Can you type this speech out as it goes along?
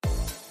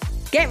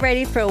Get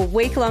ready for a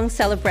week-long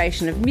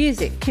celebration of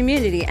music,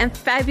 community and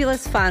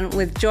fabulous fun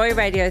with Joy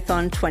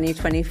Radiothon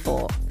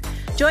 2024.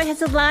 Joy has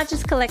the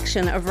largest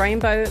collection of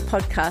rainbow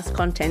podcast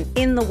content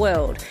in the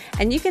world,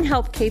 and you can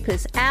help keep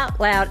us out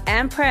loud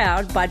and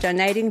proud by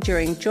donating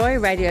during Joy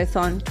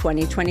Radiothon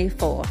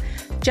 2024.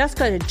 Just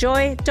go to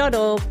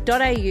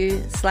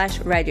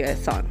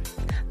joy.org.au/radiothon.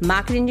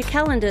 Mark it in your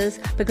calendars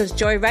because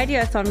Joy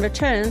Radiothon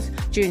returns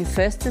June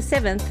 1st to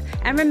 7th,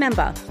 and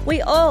remember,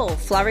 we all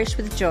flourish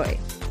with joy.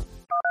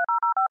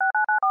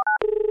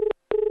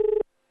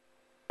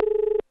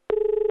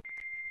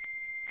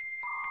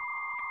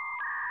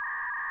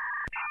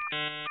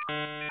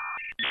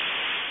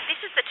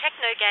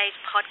 Gaze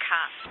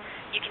podcast.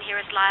 You can hear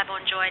us live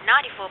on Joy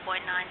 94.9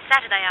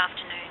 Saturday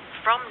afternoon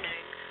from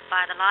noon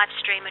via the live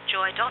stream at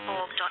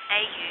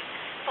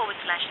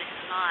joy.org.au/listen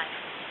live.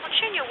 Or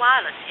tune your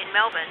wireless in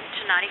Melbourne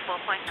to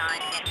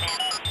 94.9 FM.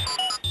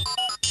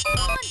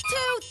 1,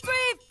 2,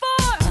 3,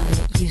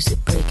 4. Use it,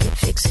 break it,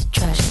 fix it,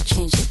 trash it,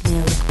 change it,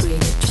 nail it, grade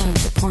it,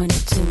 change it, point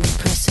it to me,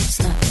 press it,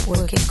 snap it,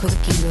 work it, quick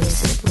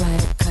erase it,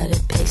 write it, cut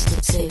it, paste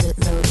it, save it,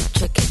 load it,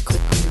 check it,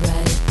 quickly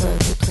write it, plug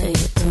it, play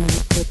it, burn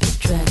it, rip it,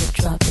 drag it,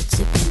 drop it,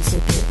 zip and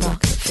zip it,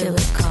 lock it, fill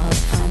it, call it,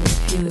 find it,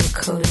 view it,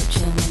 code it,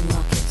 jam and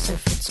lock it,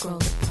 surf it, scroll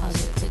it,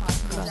 pause it, click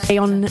it, cross it.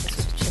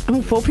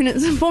 On 4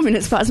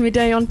 minutes past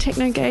midday on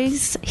Techno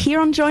Gaze here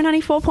on Joy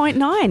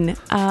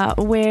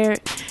 94.9, where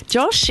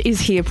Josh is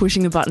here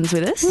pushing the buttons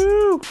with us.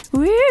 Woo!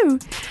 Woo!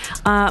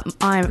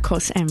 I, of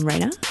course, am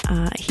Raina,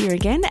 here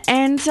again,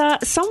 and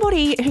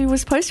somebody who was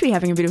supposed to be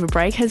having a bit of a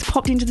break has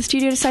popped into the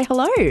studio to say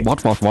hello.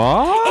 What?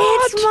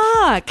 It's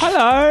Mark.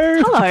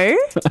 Hello.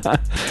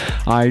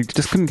 I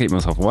just couldn't keep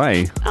myself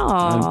away.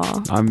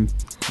 Oh.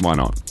 Why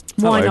not?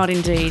 Why Hello. not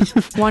indeed?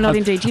 Why not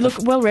indeed? You look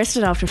well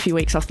rested after a few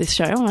weeks off this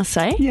show, I must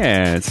say.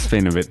 Yeah, it's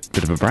been a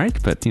bit of a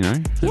break, but you know,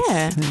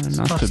 it's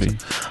nice to be.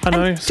 I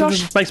know. And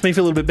Josh, it makes me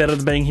feel a little bit better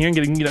than being here and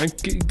getting,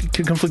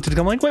 conflicted.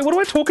 I'm like, wait, what do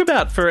I talk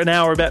about for an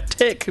hour about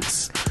tech? But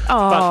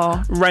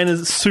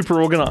Raina's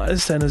super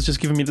organised and has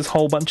just given me this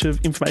whole bunch of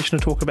information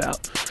to talk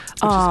about,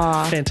 which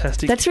is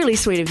fantastic. That's really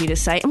sweet of you to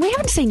say. And we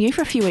haven't seen you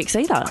for a few weeks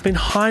either. I've been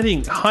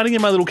hiding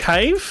in my little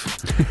cave.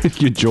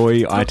 Your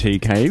Joy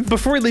IT cave.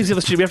 Before he leaves the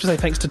other studio, we have to say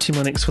thanks to Tim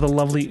Lennox for the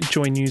lovely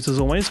Joy News as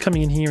always,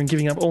 coming in here and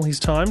giving up all his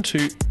time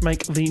to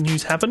make the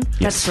news happen.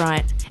 That's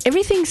right.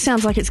 Everything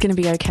sounds like it's going to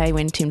be okay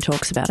when Tim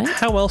talks about it.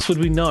 How else would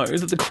we know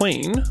that the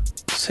Queen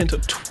sent a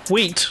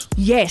tweet?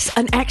 Yes,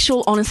 an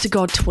actual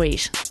honest-to-God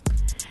tweet.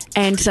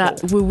 And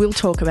we will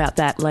talk about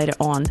that later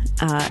on.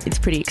 It's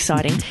pretty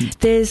exciting.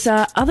 There's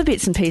other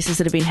bits and pieces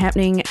that have been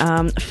happening.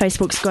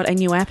 Facebook's got a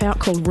new app out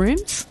called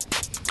Rooms.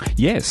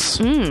 Yes.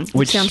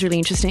 Which sounds really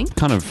interesting.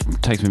 Kind of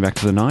takes me back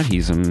to the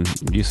 90s and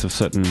use of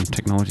certain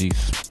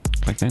technologies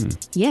back then.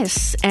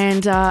 Yes,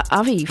 and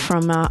Avi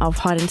from of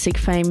Hide and Seek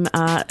fame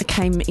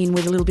came in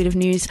with a little bit of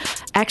news.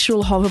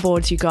 Actual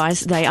hoverboards, you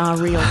guys, they are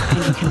real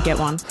and you can get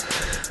one.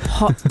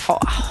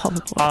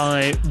 Hoverboards.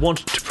 I want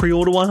to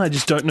pre-order one, I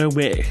just don't know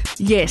where.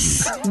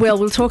 Yes, well,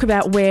 we'll talk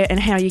about where and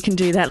how you can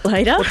do that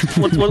later.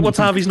 What's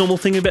Harvey's normal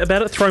thing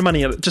about it? Throw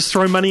money at it. Just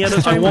throw money at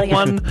it. I want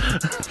one.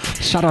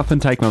 Shut up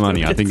and take my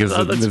money, I think is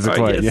the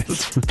quote.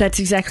 Yes. That's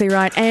exactly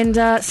right.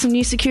 And some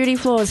new security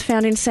flaws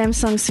found in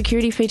Samsung's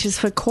security features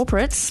for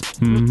corporates.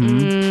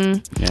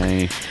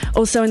 Yay.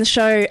 Also in the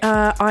show,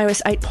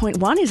 iOS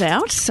 8.1 is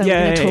out, so we're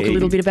going to talk a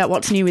little bit about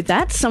what's new with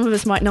that. Some of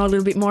us might know a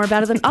little bit more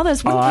about it than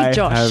others, wouldn't we,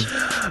 Josh?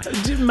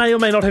 May or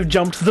may not have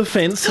jumped the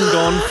fence and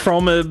gone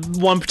from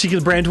one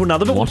particular brand to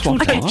another, but we'll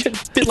take a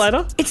bit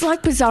later. It's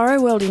like Bizarro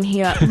World in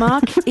here.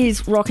 Mark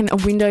is rocking a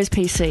Windows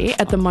PC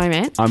at the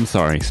moment. I'm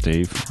sorry,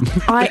 Steve.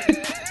 I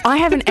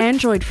have an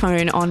Android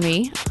phone on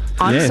me.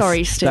 I'm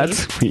sorry, Steve.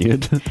 That's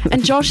weird.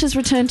 And Josh has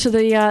returned to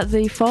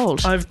the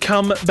fold. I've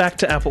come back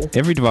to Apple.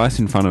 Every device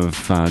in front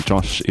of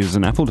Josh is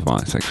an Apple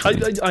device,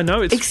 actually. I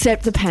know.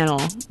 Except the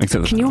panel.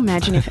 Can you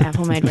imagine if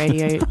Apple made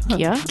radio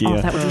gear? Oh,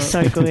 that would be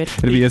so good.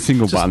 It'd be a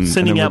single button.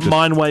 Sending out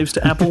mind waves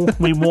to Apple.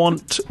 We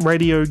want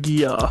radio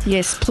gear.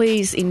 Yes,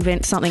 please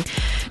invent something.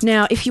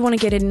 Now, if you want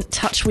to get in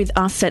touch with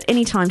us at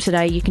any time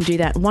today, you can do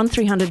that.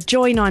 1300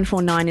 Joy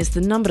 949 is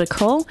the number to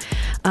call.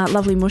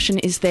 Lovely Mushin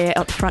is there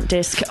at the front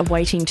desk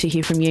waiting to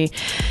hear from you.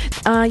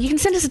 You can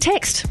send us a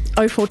text.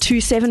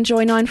 0427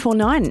 Joy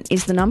 949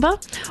 is the number,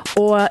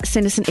 or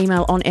send us an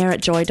email on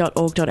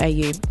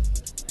air@joy.org.au.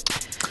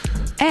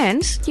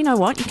 And you know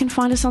what? You can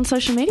find us on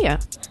social media.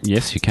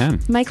 Yes, you can.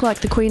 Make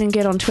like the Queen and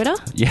get on Twitter.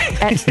 Yeah.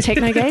 At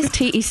Technogaze,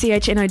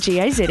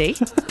 TECHNOGAZE.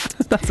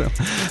 That's it.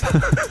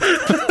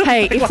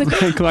 Hey, if the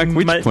Make like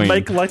which queen?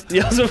 Make like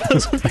the other. I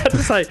was about to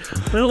say,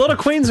 there's a lot of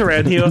queens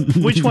around here.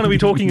 Which one are we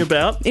talking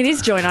about? It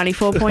is Joy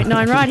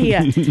 94.9 right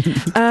here.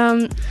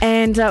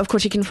 And of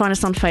course, you can find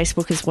us on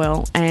Facebook as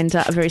well. And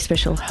a very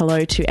special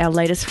hello to our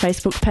latest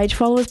Facebook page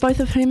followers, both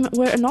of whom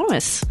were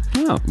anonymous.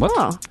 Oh, what?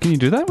 Oh. Can you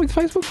do that with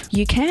Facebook?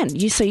 You can.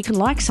 So you can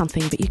like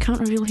something, but you can't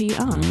reveal who you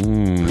are.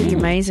 Ooh. Pretty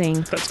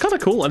amazing. That's kind of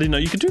cool. I didn't know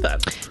you could do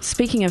that.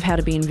 Speaking of how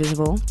to be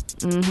invisible,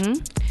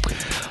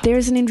 there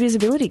is an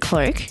invisibility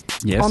cloak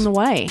Yes. on the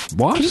way.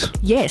 What?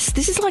 Yes,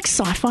 this is like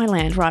sci-fi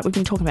land, right? We've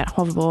been talking about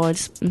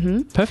hoverboards.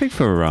 Mm-hmm. Perfect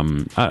for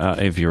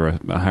if you're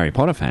a Harry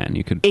Potter fan,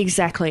 you could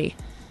Exactly.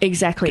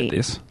 get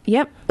this.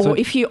 Yep. So- Or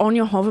if you're on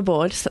your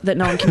hoverboard so that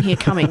no one can hear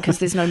coming because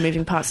there's no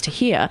moving parts to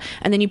hear,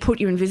 and then you put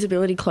your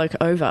invisibility cloak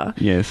over.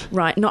 Yes.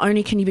 Right. Not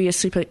only can you be a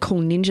super cool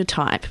ninja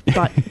type,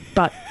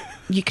 but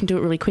you can do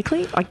it really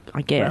quickly,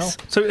 I guess.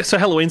 Wow. So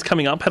Halloween's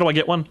coming up. How do I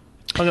get one?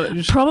 I'm gonna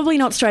just... Probably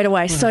not straight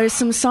away. So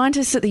some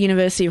scientists at the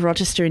University of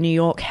Rochester in New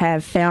York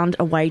have found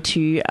a way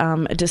to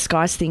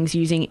disguise things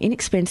using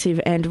inexpensive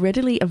and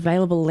readily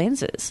available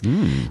lenses.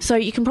 So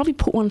you can probably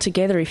put one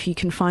together if you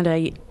can find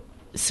a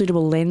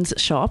suitable lens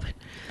shop.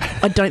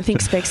 I don't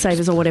think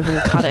Specsavers or whatever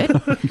will cut it.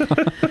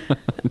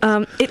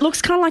 It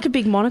looks kind of like a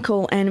big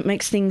monocle and it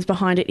makes things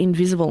behind it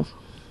invisible.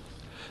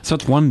 So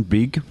it's one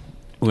big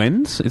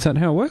lens? Is that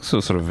how it works,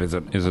 or sort of is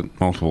it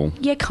multiple?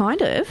 Yeah,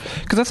 kind of.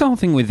 Because that's the whole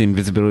thing with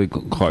invisibility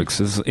cloaks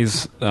is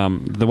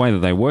the way that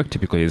they work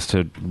typically is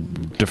to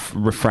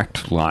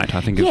refract light.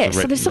 I think is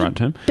so the there's right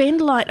term.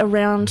 Bend light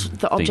around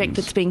the object Things.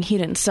 that's being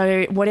hidden.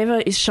 So whatever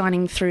is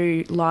shining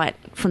through light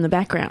from the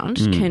background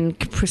can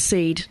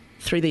proceed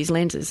through these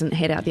lenses and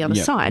head out the other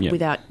side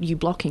without you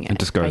blocking it. It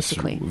just goes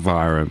basically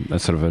via a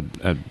sort of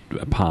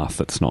a path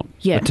that's not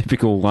Yeah. a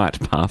typical light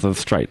path of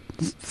straight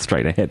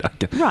ahead. I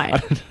guess.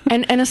 Right.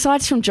 and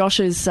aside from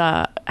Josh's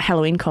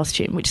Halloween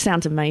costume, which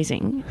sounds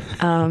amazing,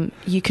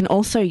 you can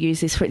also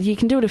use this for... You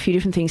can do it a few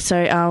different things.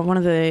 So one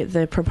of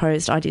the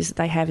proposed ideas that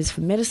they have is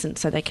for medicine,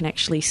 so they can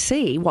actually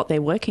see what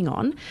they're working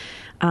on,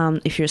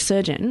 if you're a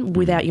surgeon,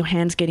 without your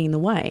hands getting in the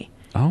way.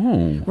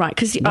 Oh. Right,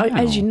 because Wow.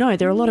 as you know,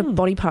 there are a lot of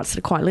body parts that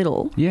are quite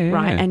little, Yeah.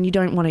 right? And you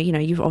don't want to,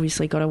 you've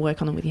obviously got to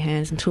work on them with your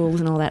hands and tools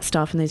and all that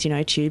stuff, and there's,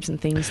 tubes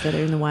and things that are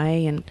in the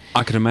way. And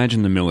I could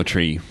imagine the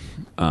military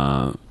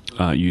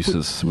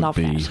uses would Love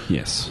be that.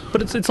 yes.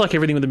 But it's like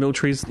everything with the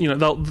militaries.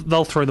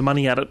 They'll throw the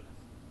money at it,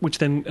 which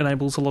then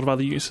enables a lot of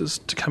other uses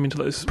to come into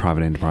those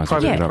Private enterprise.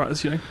 private Yeah.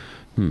 enterprise.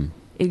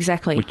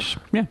 exactly. Which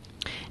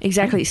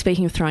Exactly.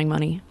 Speaking of throwing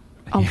money,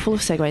 I'm full of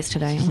segues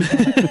today. Oh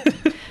my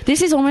God.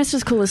 This is almost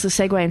as cool as the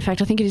segue. In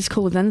fact, I think it is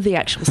cooler than the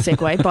actual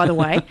segue, by the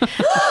way.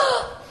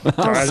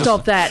 Oh,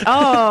 stop that.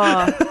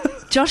 Oh,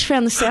 Josh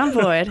found the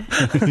soundboard.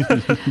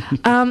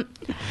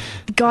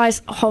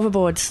 Guys,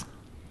 hoverboards.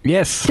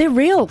 yes. They're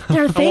real.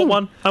 They're a I thing.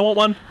 want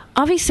one.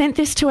 Avi sent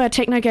this to our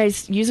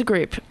Technogaze user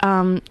group,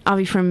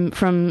 Avi from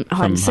Hide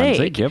and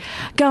Seek, Yep.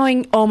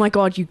 going, oh my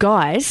God, you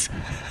guys.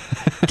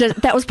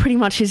 That was pretty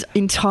much his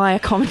entire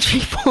commentary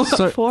for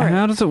it.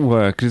 How does it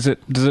work? Does it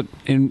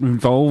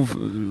involve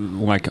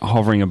like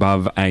hovering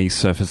above a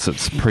surface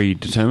that's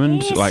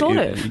predetermined? Yeah, like, sort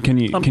of. Can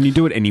you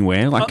do it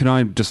anywhere? Like, can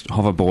I just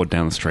hoverboard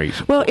down the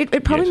street? Well,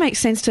 it probably Yes. makes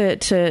sense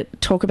to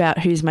talk about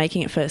who's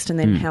making it first and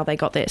then how they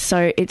got there.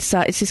 So it's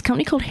this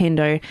company called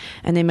Hendo,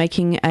 and they're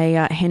making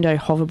a Hendo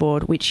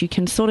hoverboard, which you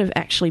can sort of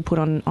actually put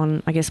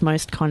on I guess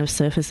most kind of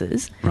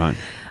surfaces. Right.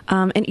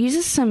 And it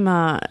uses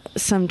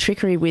some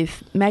trickery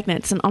with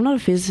magnets. And I'm not a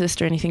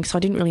physicist or anything, so I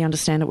didn't really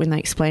understand it when they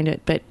explained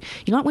it. But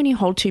when you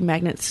hold two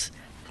magnets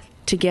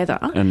together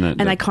And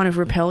they kind of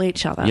repel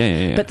each other.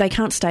 Yeah. But they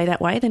can't stay that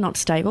way. They're not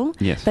stable.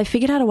 Yes. They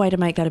figured out a way to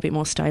make that a bit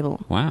more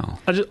stable. Wow.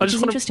 I just is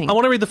want interesting.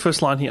 to read the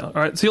first line here. All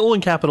right, so all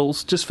in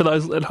capitals, just for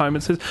those at home.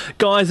 It says,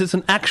 "Guys, it's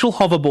an actual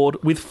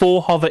hoverboard with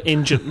 4 hover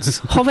engines."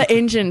 Hover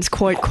engines,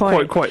 quote.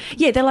 Quote.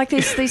 Yeah, they're like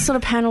these sort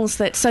of panels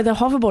that. So the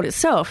hoverboard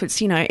itself, it's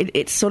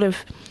it's sort of.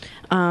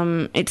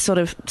 It's sort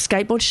of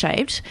skateboard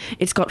shaped.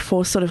 It's got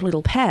 4 sort of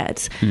little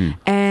pads,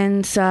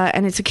 and it's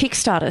a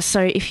Kickstarter.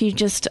 So if you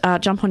just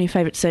jump on your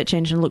favourite search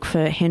engine and look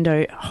for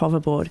Hendo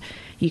hoverboard,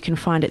 you can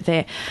find it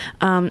there.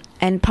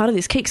 And part of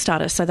this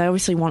Kickstarter, so they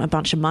obviously want a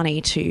bunch of money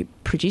to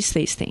produce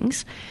these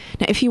things.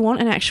 Now, if you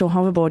want an actual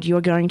hoverboard,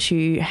 you're going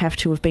to have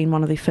been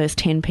one of the first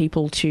 10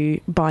 people to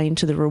buy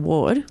into the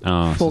reward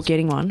Oh, so for it's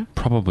getting one.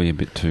 Probably a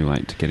bit too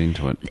late to get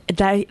into it.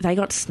 They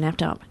got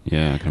snapped up.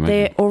 Yeah, I can imagine.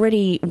 They're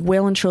already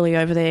well and truly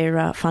over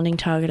their funding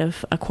target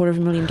of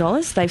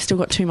 $250,000. They've still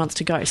got 2 months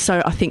to go,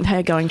 so I think they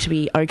are going to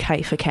be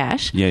okay for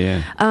cash.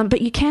 Yeah.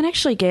 But you can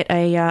actually get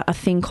a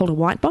thing called a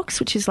white box,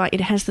 which is like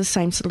it has the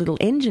same sort of little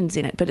engines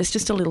in it, but it's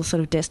just a little sort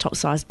of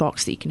desktop-sized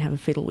box that you can have a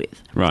fiddle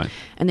with. Right.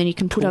 And then you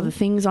can put other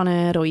things on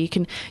it, or you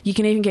can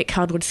even get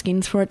cardboard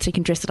skins for it, so you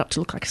can dress it up to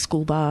look like a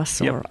school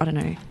bus, or I don't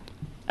know,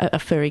 a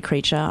furry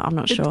creature. I'm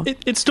not sure.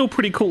 It's still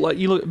pretty cool. Like,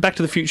 you look, Back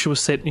to the Future was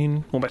set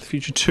in, Back to the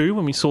Future 2,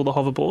 when we saw the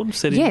hoverboard,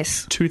 set in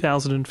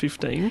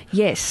 2015.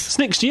 Yes. It's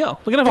next year.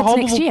 We're going to have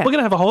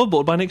a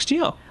hoverboard by next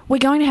year. We're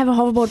going to have a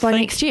hoverboard by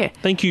next year.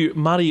 Thank you,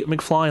 Marty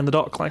McFly and the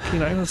Doc.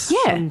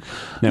 Yeah.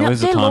 Now,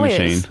 where's the their time lawyers,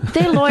 machine?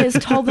 Their lawyers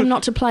told them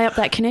not to play up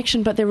that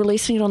connection, but they're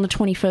releasing it on the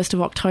 21st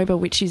of October,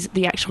 which is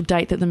the actual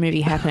date that the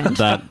movie happened.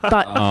 But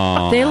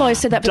their lawyers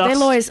said that,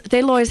 but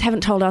their lawyers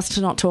haven't told us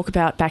to not talk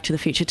about Back to the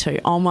Future 2.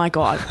 Oh my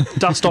God.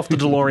 Dust off the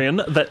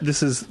DeLorean. That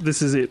this is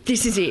it.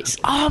 This is it.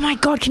 Oh my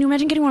God. Can you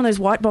imagine getting one of those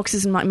white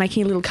boxes and like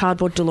making a little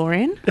cardboard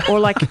DeLorean?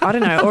 Or like, I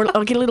don't know,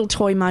 or get a little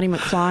toy Marty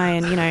McFly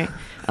and,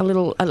 a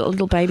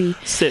little baby.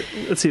 Set.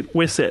 That's it.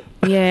 We're set.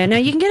 Yeah. Now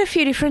you can get a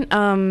few different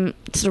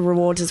sort of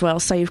rewards as well.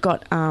 So you've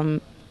got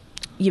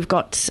you've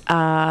got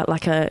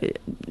like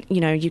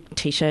your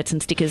T-shirts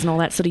and stickers and all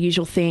that sort of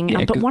usual thing.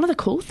 Yeah, but one of the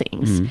cool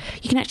things,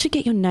 you can actually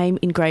get your name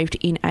engraved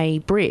in a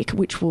brick,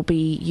 which will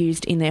be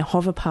used in their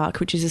Hover Park,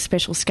 which is a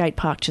special skate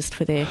park just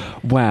for their...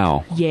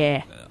 Wow.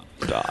 Yeah.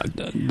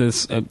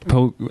 There's a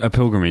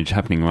pilgrimage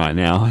happening right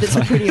now.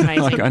 That's pretty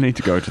amazing. Like, I need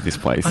to go to this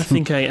place. I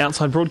think a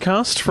outside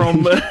broadcast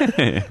from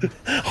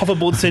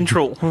Hoverboard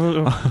Central.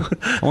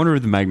 I wonder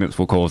if the magnets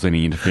will cause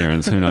any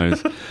interference. Who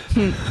knows?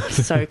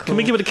 So cool. Can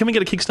we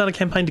get a Kickstarter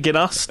campaign to get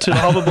us to the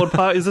Hoverboard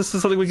Park? Is this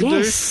something we can do?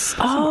 Yes.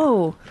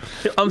 Oh.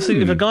 I'm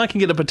saying if a guy can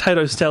get a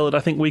potato salad, I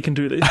think we can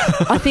do this.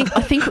 I think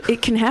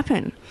it can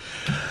happen.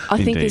 I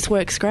think Indeed. this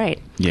works great.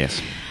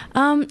 Yes.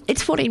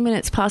 It's 14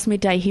 minutes past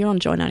midday here on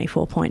Joy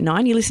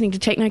 94.9. You're listening to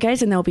Techno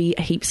Gaze, and there'll be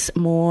heaps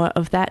more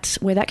of that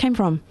where that came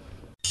from.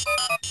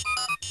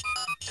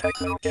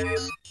 Techno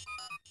Gaze.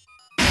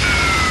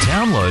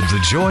 Download the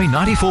Joy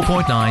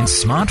 94.9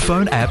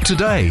 smartphone app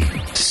today.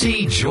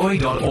 See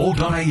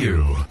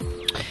joy.org.au.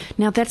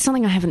 Now, that's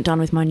something I haven't done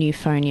with my new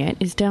phone yet,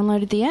 is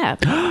downloaded the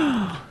app.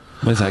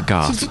 Where's that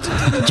gasp?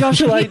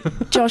 Josh,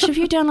 have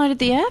you downloaded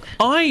the app?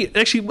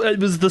 It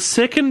was the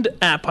second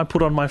app I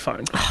put on my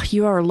phone. Oh,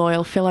 you are a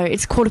loyal fellow.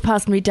 It's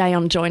 15:15 midday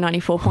on Joy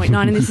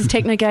 94.9, and this is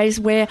Techno Gaze,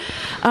 where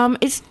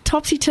it's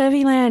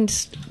topsy-turvy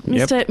land.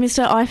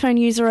 Mr. iPhone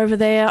user over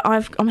there,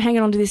 I'm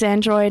hanging on to this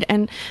Android,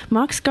 and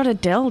Mark's got a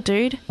Dell,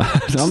 dude.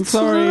 I'm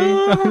sorry.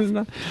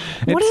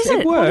 What is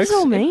it? What does it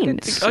all mean?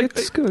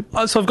 It's good.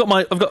 So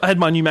I had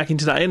my new Mac in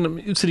today, and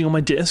I'm sitting on my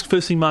desk.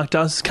 First thing Mark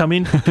does is come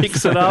in,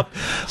 picks it up,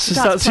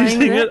 starts using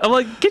it. I'm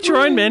like, get your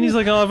own, man. He's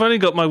like, I've only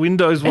got my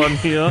Windows one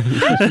here.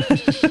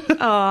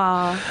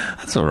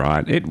 That's all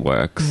right. It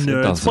works. Nerds.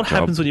 It does What the job.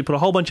 happens when you put a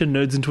whole bunch of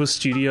nerds into a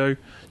studio?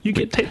 You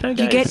get Techno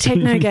Gaze. You get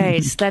Techno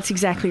Gaze. That's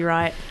exactly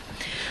right.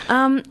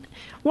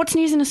 What's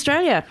news in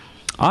Australia?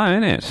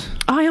 iONet.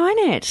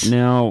 iONet.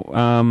 Now,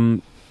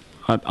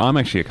 I'm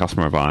actually a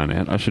customer of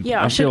iONet. I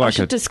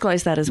should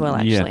disclose that as well,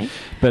 actually. Yeah,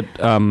 but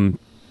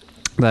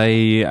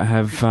they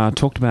have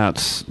talked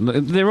about.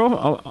 They're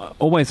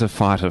always a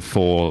fighter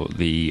for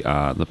the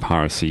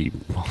piracy.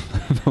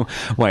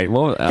 Wait,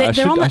 well,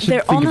 they're on the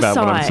side.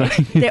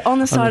 They're on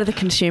the side of the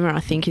consumer. I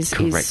think is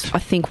I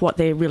think what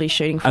they're really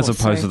shooting for, as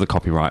opposed to the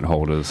copyright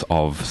holders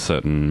of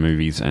certain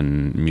movies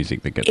and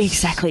music that gets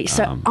exactly.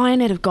 So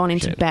iONet have gone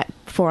into bat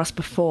for us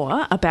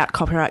before about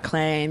copyright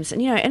claims,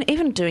 and and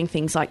even doing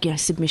things like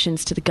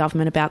submissions to the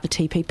government about the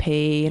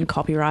TPP and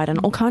copyright and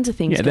all kinds of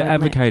things. Yeah, they're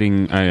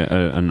advocating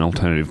an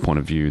alternative point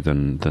of view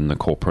than the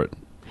corporate.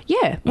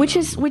 Yeah, which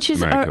is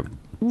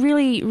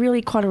really,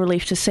 really quite a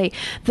relief to see.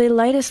 The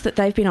latest that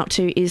they've been up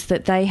to is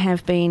that they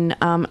have been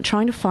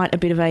trying to fight a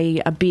bit of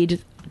a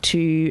bid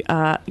to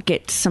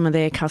get some of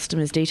their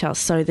customers' details.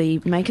 So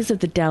the makers of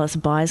the Dallas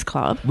Buyers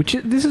Club,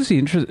 This is the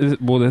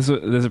interest. Well, there's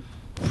a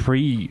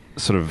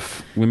sort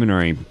of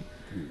preliminary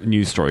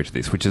news story to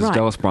this, which is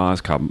Dallas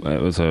Buyers Club.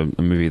 It was a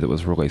movie that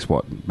was released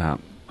about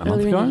a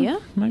month ago, in the year?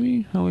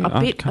 Maybe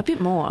a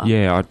bit more.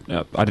 Yeah,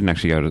 I didn't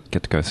actually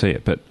get to go see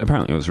it, but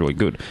apparently it was really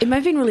good. It may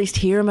have been released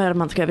here about a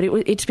month ago, but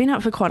it's been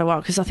out for quite a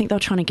while because I think they were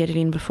trying to get it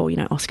in before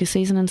Oscar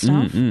season and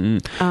stuff.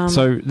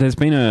 So there's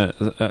been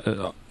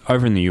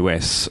over in the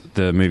US,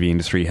 the movie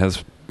industry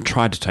has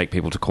tried to take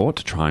people to court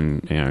to try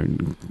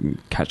and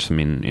catch them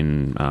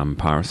in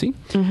piracy,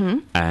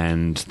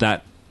 and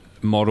that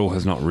model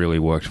has not really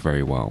worked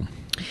very well.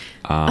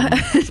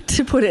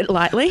 To put it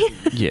lightly.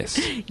 Yes.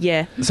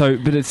 Yeah. So,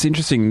 but it's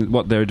interesting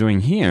what they're doing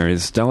here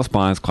is Dallas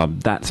Buyers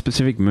Club, that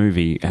specific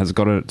movie has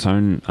got its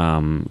own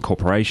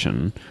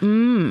corporation,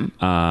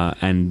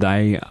 and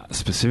they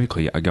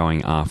specifically are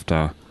going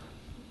after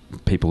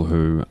people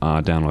who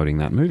are downloading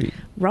that movie.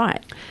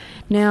 Right.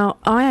 Now,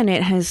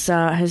 iONet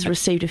has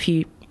received a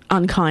few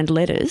unkind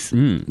letters.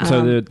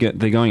 So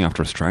they're going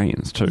after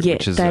Australians too, yeah,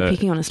 which is they're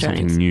picking on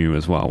Australians. Something new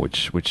as well,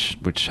 which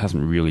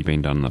hasn't really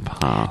been done in the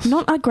past.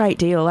 Not a great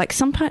deal. Like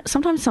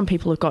sometimes some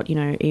people have got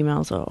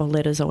emails or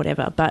letters or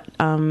whatever, but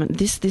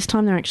this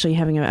time they're actually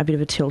having a bit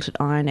of a tilt at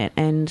iONet,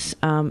 and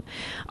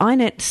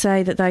iONet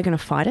say that they're going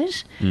to fight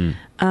it.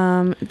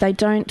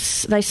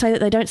 They say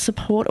that they don't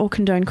support or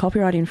condone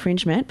copyright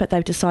infringement, but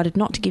they've decided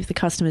not to give the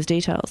customers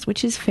details,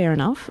 which is fair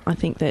enough. I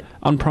think that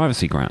on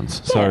privacy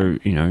grounds. Yeah. So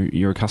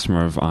you're a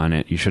customer of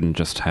iONet, you shouldn't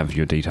just have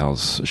your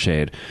details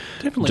shared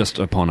just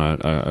upon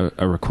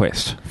a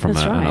request from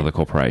another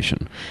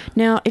corporation.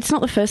 Now, it's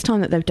not the first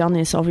time that they've done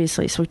this,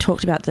 obviously. So we've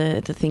talked about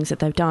the things that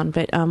they've done,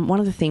 but one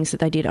of the things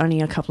that they did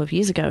only a couple of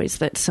years ago is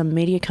that some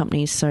media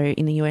companies, so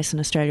in the US and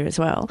Australia as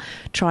well,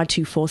 tried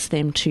to force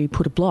them to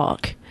put a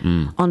block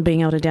on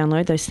being able to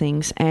download those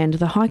things. And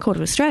the High Court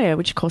of Australia,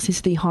 which of course is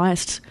the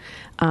highest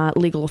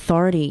legal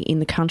authority in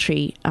the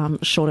country,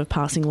 short of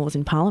passing laws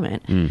in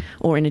Parliament,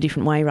 or in a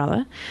different way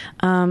rather,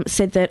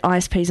 said that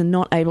ISPs are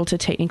not able to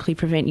technically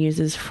prevent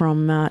users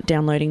from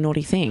downloading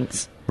naughty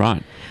things.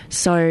 Right.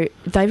 So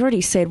they've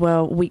already said,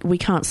 well, we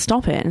can't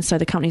stop it. And so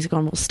the companies have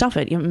gone, well, stop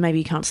it. Maybe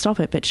you can't stop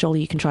it, but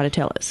surely you can try to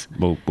tell us.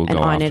 We'll and go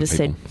after INET has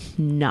said,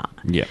 people. nah.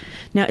 Yeah.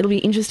 Now, it'll be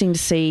interesting to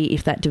see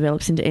if that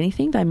develops into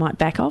anything. They might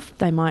back off.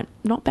 They might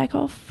not back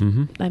off.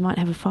 Mm-hmm. They might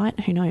have a fight.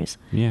 Who knows?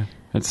 Yeah.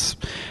 It's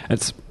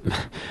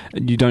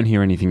you don't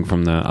hear anything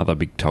from the other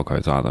big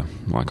telcos either,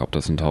 like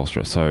Optus and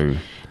Telstra. So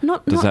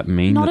does that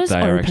mean that they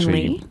are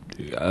actually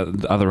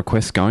are the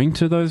requests going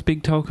to those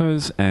big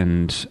telcos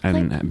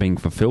and being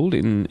fulfilled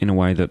in a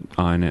way that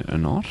INET are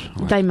not?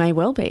 They may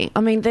well be.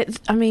 I mean, I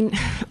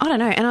don't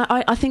know. And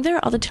I think there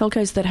are other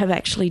telcos that have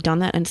actually done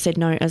that and said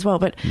no as well.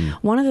 But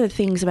one of the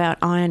things about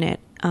INET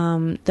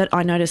that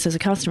I notice as a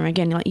customer,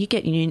 again, like you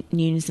get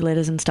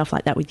newsletters and stuff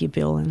like that with your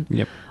bill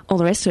and all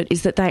the rest of it,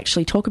 is that they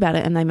actually talk about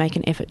it and they make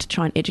an effort to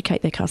try and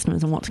educate their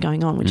customers on what's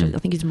going on, which I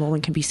think is more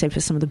than can be said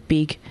for some of the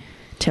big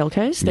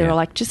telcos. They're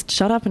like, just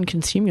shut up and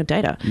consume your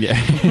data. Yeah.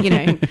 You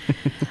know.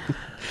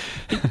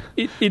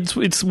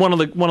 It's one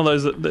of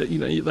those that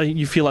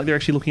you feel like they're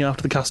actually looking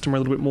after the customer a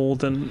little bit more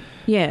than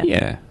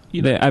they're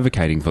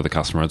advocating for the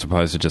customer as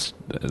opposed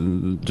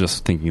to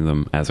just thinking of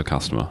them as a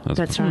customer.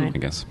 That's right. I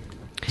guess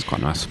it's quite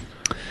nice.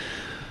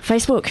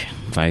 Facebook.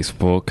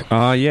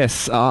 Oh,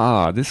 yes.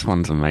 This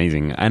one's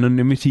amazing.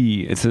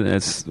 Anonymity. Is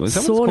that what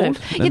it's called?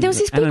 Yeah, there was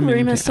this big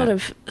rumour sort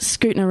of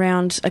scooting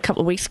around a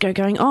couple of weeks ago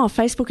going,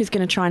 Facebook is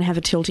going to try and have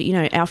a tilt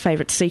at, our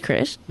favourite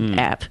secret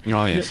app.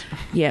 Oh, yes.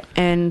 Yeah.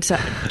 And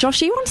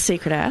Josh, are you on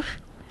Secret app?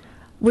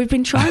 We've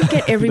been trying to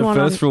get everyone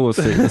the first rule of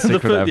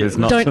Secret app is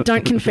not...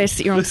 Don't confess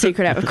that you're on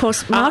Secret app. Of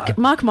course, Mark,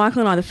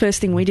 Michael and I, the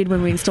first thing we did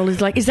when we installed it is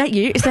like, is that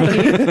you? Is that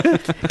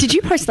you? Did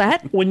you post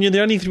that? When you've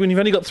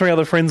only got 3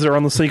 other friends that are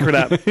on the Secret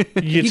app,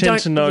 you tend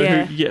to know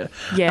who... Yeah.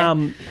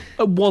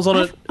 Was on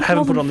it,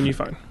 haven't put it on the new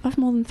phone. I have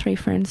more than 3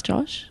 friends,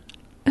 Josh.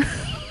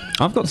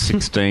 I've got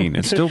 16.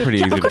 It's still pretty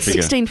easy to figure. I've got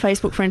 16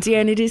 Facebook friends,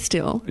 and it is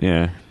still.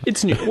 Yeah.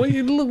 It's new.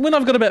 When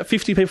I've got about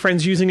 50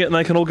 friends using it and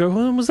they can all go,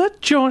 was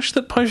that Josh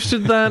that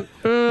posted that?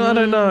 I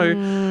don't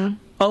know.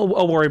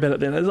 I'll worry about it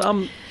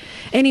then.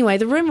 Anyway,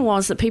 the rumour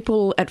was that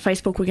people at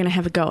Facebook were going to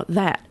have a go at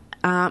that.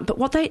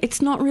 But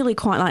it's not really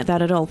quite like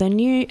that at all. Their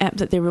new app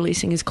that they're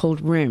releasing is called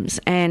Rooms,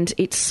 and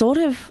it's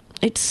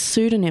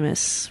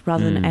pseudonymous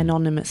rather than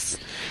anonymous.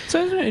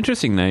 So isn't it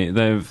interesting?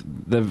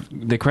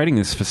 They're creating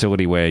this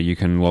facility where you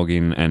can log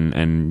in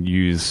and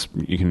you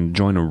can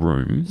join a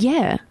room.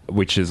 Yeah.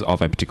 Which is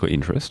of a particular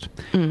interest.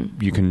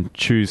 You can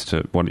choose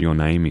what your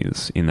name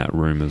is in that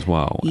room as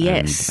well.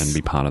 Yes. And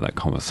be part of that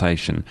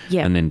conversation.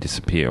 Yeah. And then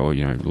disappear or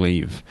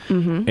leave.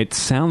 Mm-hmm. It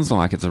sounds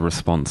like it's a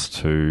response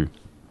to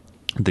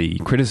the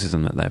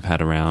criticism that they've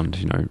had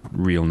around,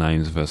 real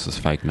names versus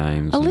fake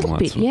names. A and little all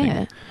that bit, sort of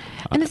thing.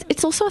 And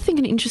it's also, I think,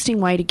 an interesting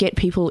way to get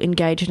people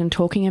engaged and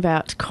talking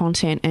about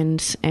content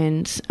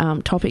and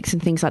topics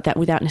and things like that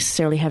without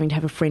necessarily having to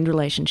have a friend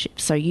relationship.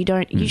 So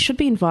you should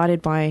be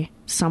invited by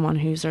someone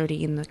who's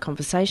already in the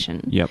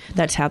conversation. Yep.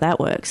 That's how that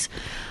works.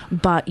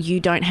 But you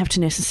don't have to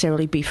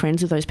necessarily be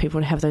friends with those people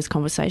to have those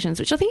conversations,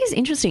 which I think is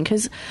interesting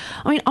because,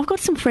 I've got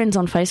some friends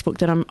on Facebook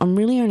that I'm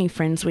really only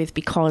friends with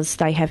because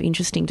they have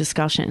interesting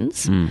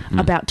discussions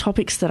about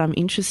topics that I'm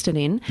interested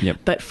in. Yep.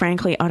 But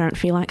frankly, I don't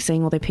feel like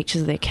seeing all their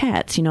pictures of their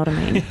cats, you know what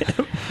I mean?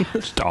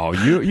 Oh,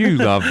 you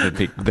love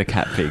the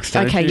cat pics,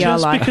 don't okay, you? Yeah,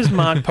 Just because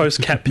Mark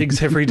posts cat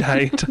pics every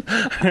day.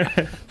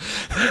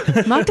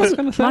 Mark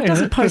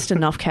doesn't post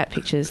enough cat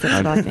pictures. That's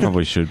what I think.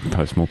 Probably should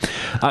post more.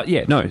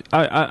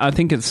 I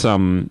think it's a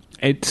sign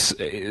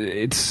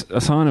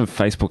of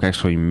Facebook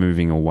actually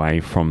moving away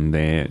from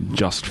their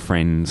just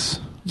friends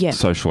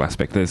social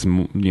aspect. There's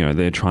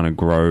they're trying to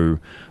grow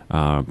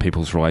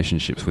people's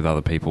relationships with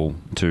other people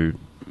to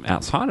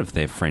outside of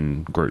their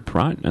friend group,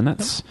 right? And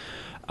that's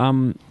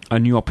a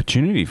new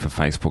opportunity for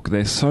Facebook.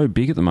 They're so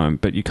big at the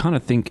moment, but you kind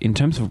of think in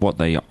terms of what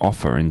they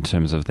offer, in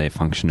terms of their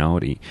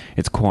functionality,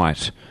 it's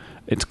quite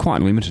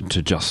limited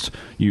to just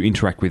you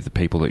interact with the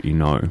people that you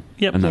know,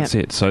 and that's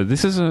it. So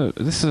this is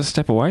a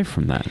step away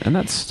from that, and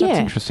that's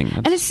interesting.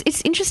 And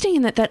it's interesting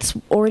in that that's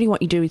already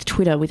what you do with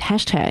Twitter with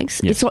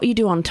hashtags. Yes. It's what you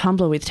do on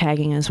Tumblr with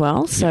tagging as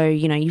well. So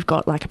you've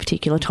got like a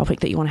particular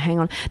topic that you want to hang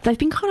on. They've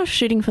been kind of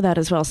shooting for that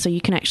as well. So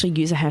you can actually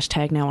use a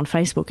hashtag now on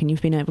Facebook, and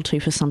you've been able to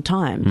for some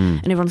time.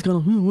 And everyone's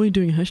going, why are you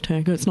doing a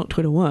hashtag? It's not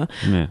Twitter.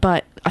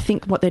 But I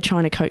think what they're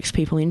trying to coax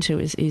people into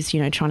is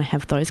trying to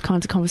have those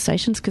kinds of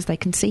conversations because they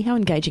can see how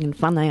engaging and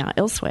fun they are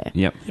elsewhere.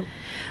 Yep.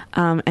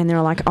 And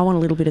they're like, I want a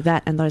little bit of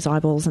that and those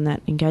eyeballs and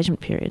that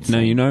engagement period. So. Now,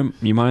 you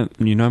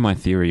know my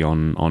theory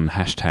on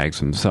hashtags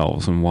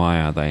themselves and why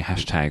are they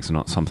hashtags and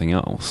not something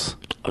else?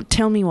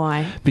 Tell me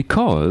why.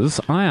 Because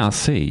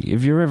IRC,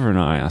 if you're ever an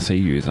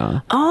IRC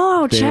user...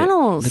 Oh,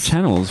 channels! The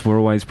channels were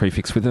always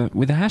prefixed with a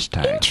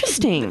hashtag.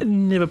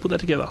 Interesting. Never put that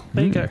together.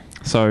 There you go.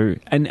 So,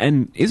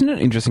 and isn't it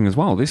interesting as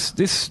well?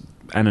 This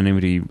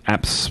anonymity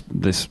apps,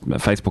 this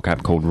Facebook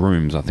app called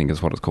Rooms, I think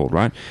is what it's called,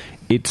 right?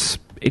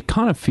 It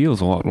kind of feels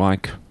a lot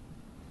like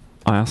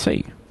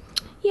IRC.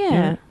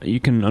 Yeah. You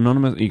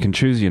can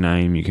choose your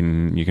name. You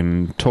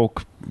can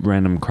talk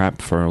random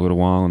crap for a little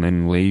while and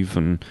then leave,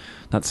 and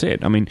that's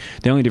it. I mean,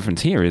 the only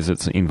difference here is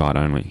it's invite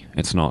only.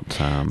 It's not.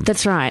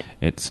 That's right.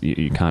 It's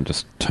you can't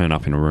just turn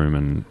up in a room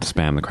and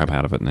spam the crap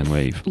out of it and then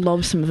leave.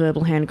 Lob some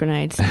verbal hand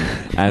grenades.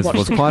 As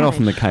was quite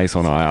often the case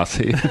on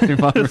IRC,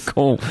 if I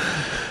recall.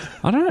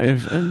 I don't know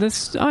if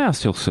this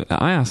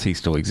IRC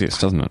still exists,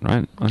 doesn't it?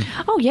 Right?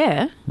 Oh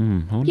yeah,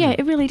 yeah,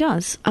 it really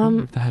does.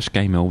 The Hash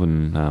Gay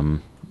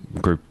Melbourne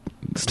group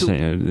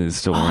is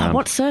still around.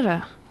 What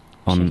server?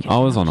 I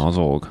was on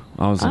Ozorg.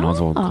 I was an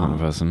Ozorg kind of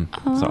person.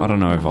 So I don't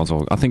know if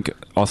Ozorg. I think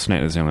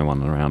Osnet is the only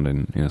one around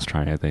in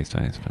Australia these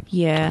days. But.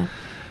 Yeah.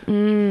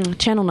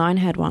 Channel 9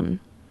 had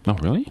one. Oh,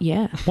 really?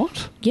 Yeah.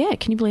 What? Yeah,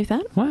 can you believe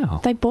that?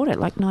 Wow. They bought it,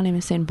 like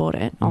 9MSN bought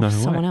it off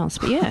someone else.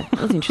 But yeah, it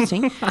was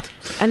interesting.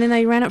 And then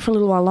they ran it for a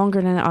little while longer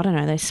and then, I don't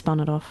know, they spun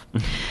it off.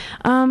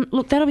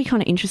 Look, that'll be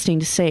kind of interesting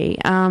to see.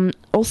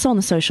 Also on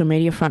the social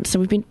media front, so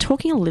we've been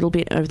talking a little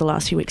bit over the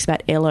last few weeks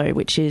about Ello,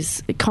 which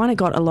is, it kind of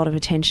got a lot of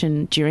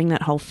attention during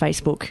that whole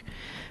Facebook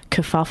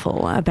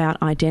kerfuffle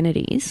about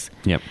identities.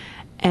 Yep.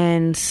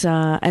 And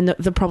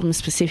the problem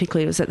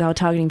specifically was that they were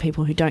targeting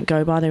people who don't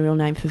go by their real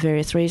name for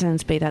various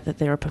reasons, be that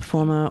they're a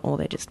performer or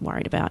they're just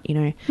worried about,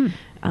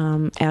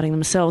 outing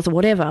themselves or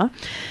whatever.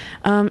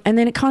 And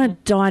then it kind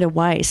of died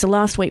away. So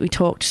last week we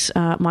talked,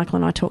 Michael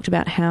and I talked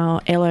about how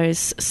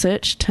Ello's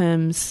search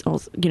terms, or,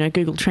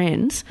 Google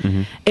Trends,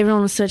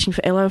 everyone was searching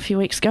for Ello a few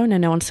weeks ago.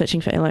 No one's searching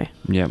for Ello.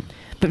 Yeah.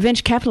 But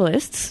venture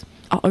capitalists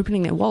are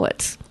opening their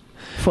wallets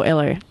for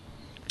Ello.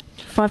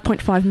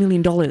 $5.5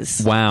 million.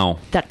 Wow.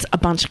 That's a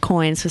bunch of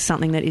coins for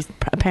something that is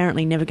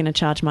apparently never going to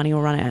charge money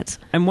or run ads.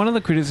 And one of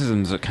the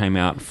criticisms that came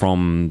out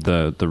from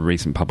the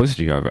recent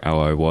publicity over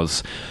Ello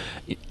was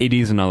it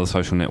is another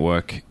social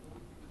network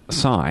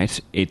site.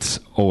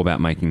 It's all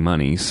about making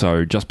money.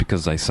 So just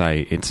because they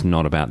say it's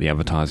not about the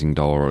advertising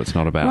dollar or it's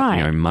not about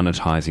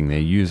monetizing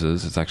their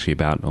users, it's actually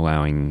about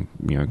allowing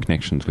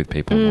connections with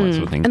people and all that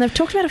sort of thing. And they've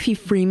talked about a few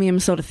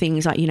freemium sort of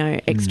things like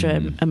extra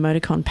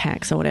emoticon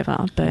packs or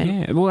whatever. But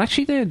yeah, well,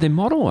 actually, their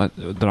model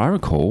that I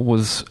recall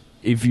was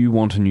if you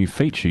want a new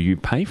feature, you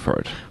pay for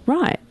it.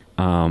 Right.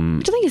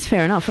 Which I think is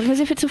fair enough,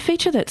 because if it's a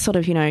feature that sort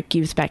of,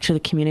 gives back to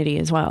the community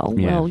as well,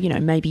 well,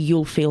 maybe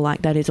you'll feel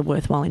like that is a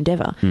worthwhile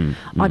endeavour.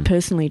 I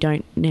personally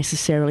don't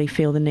necessarily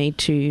feel the need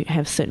to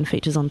have certain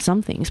features on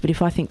some things, but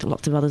if I think that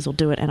lots of others will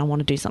do it and I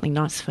want to do something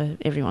nice for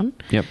everyone,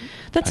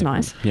 that's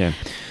nice. Yeah.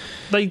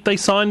 They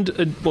signed,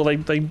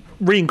 they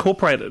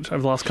reincorporated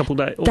over the last couple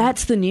of days.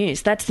 That's the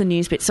news. That's the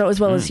news bit. So as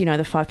well as, the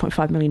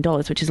 $5.5 million,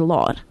 which is a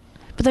lot,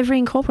 but they've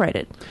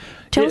reincorporated.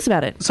 Tell us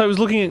about it. So I was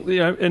looking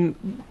at, and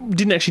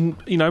didn't actually,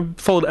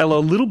 followed Ello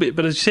a little bit,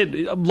 but as you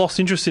said, I lost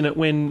interest in it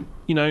when,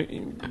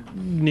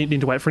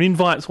 need to wait for an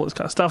invite, all this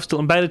kind of stuff, still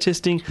in beta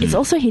testing. It's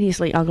also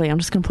hideously ugly. I'm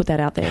just going to put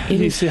that out there.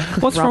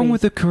 What's wrong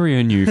with the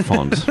Korea New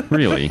font,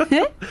 really?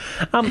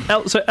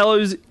 So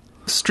Ello's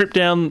stripped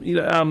down,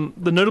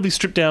 the notably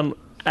stripped down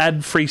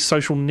ad-free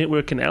social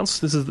network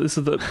announced. This is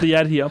the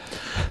ad here.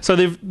 So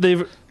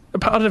they've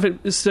part of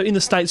it, so in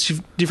the States,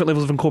 you've different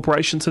levels of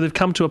incorporation. So they've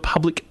come to a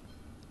public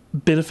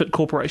benefit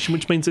corporation,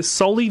 which means they're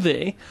solely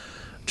there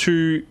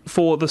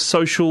for the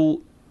social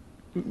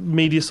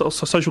media,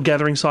 social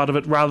gathering side of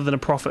it, rather than a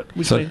profit.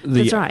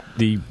 That's right.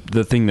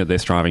 The thing that they're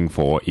striving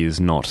for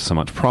is not so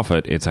much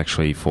profit; it's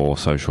actually for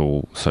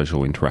social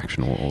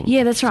interaction.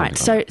 Yeah, that's right.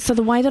 So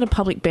the way that a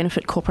public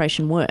benefit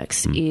corporation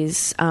works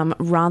is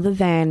rather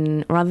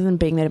than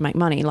being there to make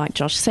money, like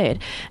Josh said,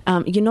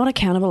 you're not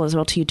accountable as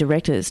well to your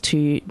directors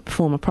to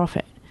form a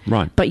profit.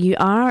 Right. But you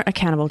are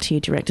accountable to your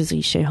directors or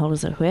your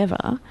shareholders or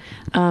whoever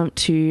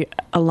to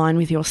align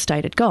with your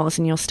stated goals,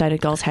 and your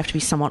stated goals have to be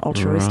somewhat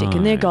altruistic. Right.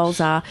 And their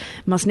goals are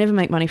must never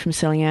make money from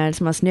selling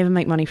ads, must never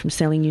make money from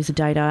selling user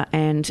data,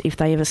 and if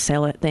they ever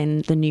sell it,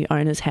 then the new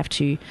owners have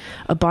to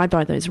abide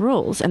by those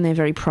rules, and they're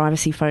very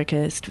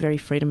privacy-focused, very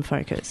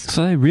freedom-focused.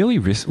 So they really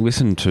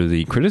listened to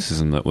the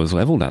criticism that was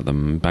levelled at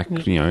them back,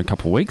 a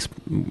couple of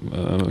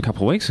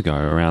weeks ago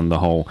around the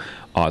whole,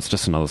 it's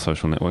just another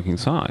social networking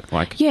site.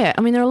 Yeah,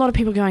 I mean, there are a lot of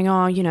people going,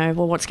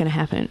 well, what's going to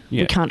happen?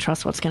 Yeah. We can't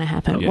trust what's going to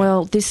happen. Yeah.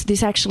 Well,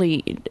 this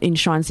actually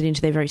enshrines it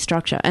into their very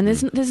structure. And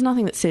there's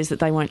nothing that says that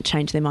they won't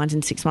change their minds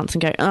in 6 months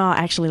and go,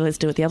 actually, let's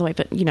do it the other way.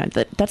 But,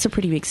 that's a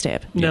pretty big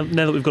step. Now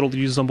that we've got all the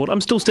users on board.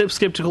 I'm still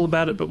sceptical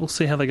about it, but we'll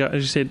see how they go.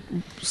 As you said,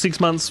 6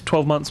 months,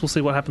 12 months, we'll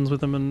see what happens with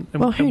them and who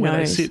where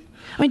knows? they sit.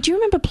 I mean, do you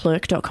remember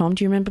Plurk.com?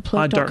 Do you remember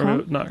Plurk.com? I don't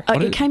remember,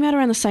 no. It came out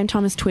around the same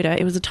time as Twitter.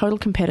 It was a total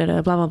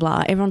competitor, blah, blah,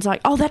 blah. Everyone's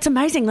like, that's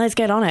amazing, let's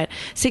get on it.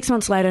 6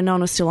 months later, no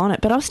one was still on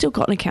it. But I've still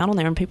got an account on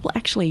there and people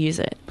actually use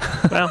it.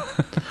 Well,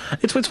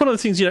 it's one of the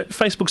things,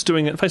 Facebook's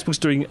doing it. Facebook's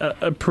doing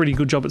a pretty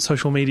good job at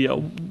social media.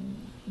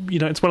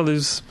 It's one of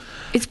those...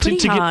 It's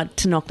pretty hard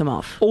to knock them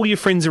off. All your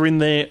friends are in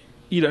there,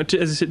 as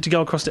I said, to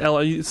go across to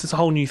Ello, it's a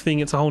whole new thing.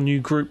 It's a whole new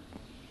group.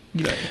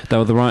 They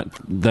were the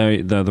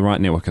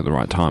right network at the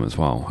right time as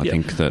well. I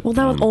think that. Well,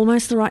 they were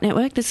almost the right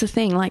network. That's the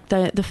thing. Like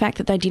the fact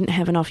that they didn't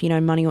have enough,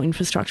 money or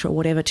infrastructure or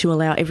whatever to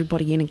allow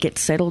everybody in and get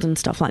settled and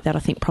stuff like that, I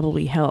think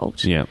probably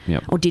helped. Yeah.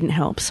 Or didn't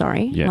help.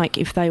 Sorry. Yeah. Like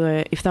if they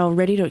were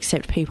ready to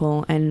accept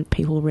people and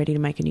people were ready to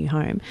make a new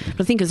home.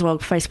 But I think as well,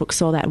 Facebook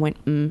saw that and went,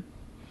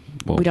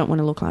 we don't want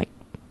to look like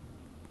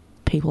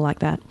people like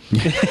that.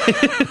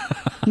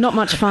 Not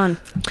much fun.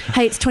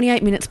 Hey, it's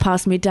 28 minutes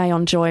past midday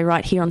on Joy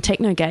right here on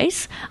Techno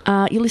Gaze.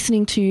 You're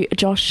listening to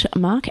Josh,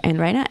 Mark and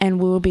Raina, and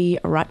we'll be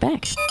right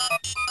back.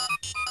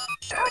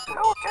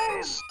 Techno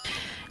Gaze.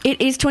 It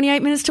is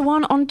 28 minutes to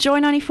 1 on Joy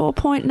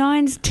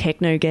 94.9's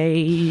Techno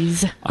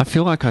Gaze. I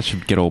feel like I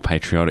should get all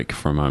patriotic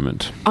for a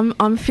moment.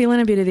 I'm feeling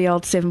a bit of the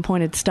old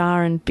 7-pointed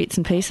star and bits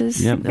and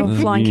pieces. Yep, or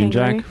flying Union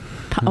kangaroo.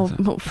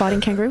 Jack.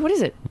 Fighting kangaroo. What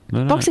is it?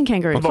 No. Boxing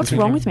kangaroo. What's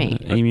wrong with me?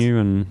 Emu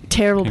and...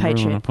 Terrible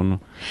patriot.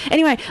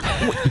 Anyway,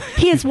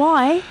 here's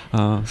why.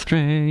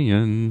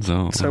 Australians.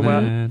 So,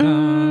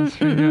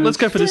 let's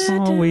go for this.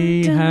 All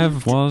we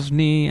have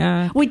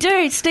Wozniak. We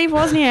do. Steve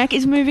Wozniak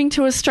is moving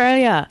to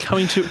Australia.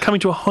 Coming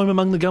to a home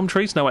among the gum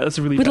trees? No, wait, that's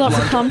a really with bad lots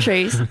line. of plum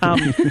trees.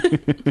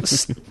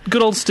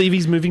 Good old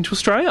Stevie's moving to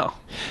Australia.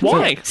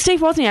 Why?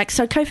 Steve Wozniak,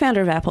 so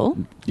co-founder of Apple,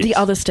 Yes. the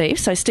other Steve,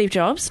 so Steve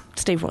Jobs,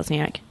 Steve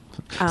Wozniak.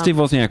 Steve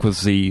Wozniak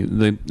was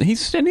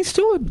he's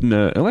still a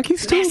nerd. Like,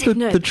 he's still Massive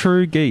nerd. the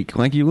true geek.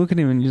 Like, you look at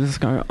him and you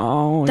just go,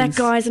 oh, That he's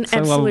guy's an so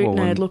absolute lovable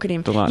nerd. and Look at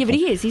him. delightful. Yeah, but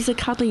he is. He's a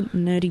cuddly,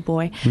 nerdy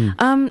boy.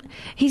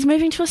 He's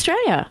moving to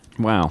Australia.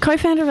 Wow.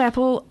 Co-founder of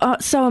Apple.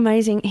 So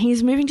amazing.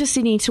 He's moving to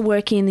Sydney to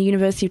work in the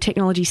University of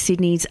Technology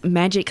Sydney's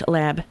Magic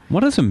Lab.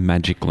 What is a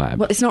magic lab?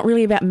 Well, it's not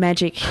really about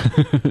magic.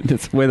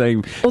 It's where they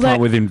part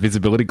with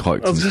invisibility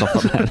cloaks and stuff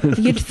like that.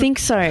 You'd think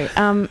so.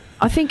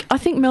 I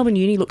think Melbourne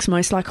Uni looks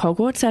most like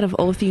Hogwarts out of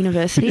all of the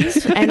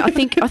universities, and I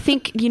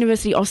think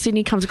University of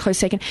Sydney comes a close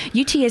second.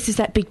 UTS is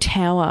that big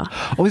tower.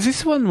 Oh, is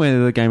this one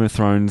where the Game of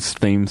Thrones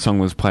theme song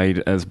was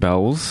played as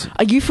bells?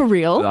 Are you for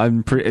real?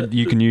 You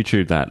can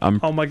YouTube that.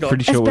 Oh my God.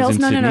 Pretty sure As it was bells?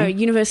 in No. Sydney.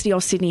 University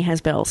of Sydney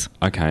has bells.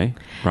 Okay,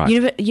 right.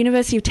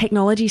 University of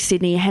Technology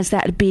Sydney has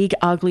that big,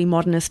 ugly,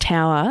 modernist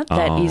tower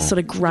that is sort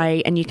of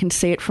grey, and you can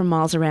see it from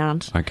miles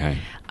around. Okay.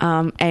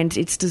 And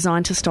it's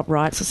designed to stop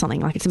riots or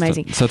something. Like, it's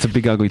amazing. So it's a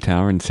big ugly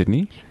tower in Sydney?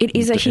 It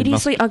is a It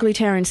hideously must ugly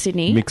tower in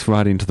Sydney. mix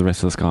right into the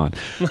rest of the sky.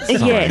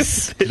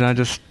 Yes. Did I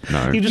just...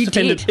 No. You just You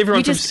offended. did. Everyone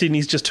You from just-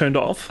 Sydney's just turned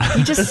off.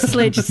 You just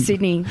sledged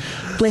Sydney.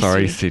 Bless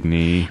Sorry, you.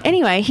 Sydney.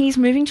 Anyway, he's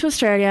moving to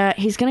Australia.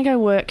 He's going to go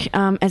work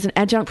as an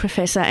adjunct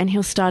professor, and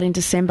he'll start in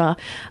December.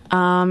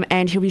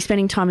 And he'll be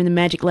spending time in the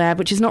Magic Lab,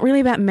 which is not really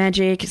about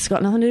magic. It's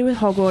got nothing to do with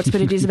Hogwarts,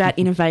 but it is about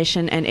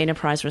innovation and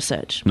enterprise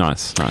research,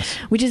 Nice.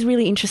 which is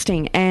really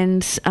interesting.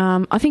 And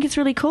I think it's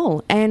really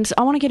cool. And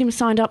I want to get him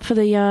signed up for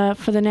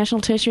the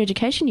National Tertiary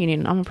Education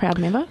Union. I'm a proud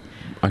member.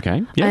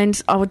 Okay. Yep.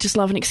 And I would just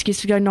love an excuse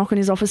to go knock on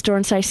his office door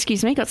and say,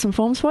 "Excuse me, got some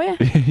forms for you."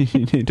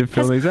 You need to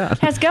fill these out.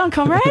 How's it going,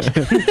 comrade? How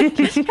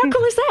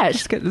cool is that?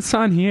 Just get the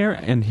sign here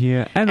and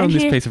here and on And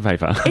this here. piece of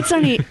paper. It's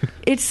only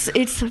it's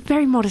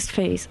very modest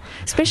fees,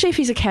 especially if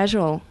he's a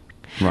casual.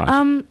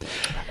 Right.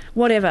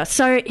 Whatever.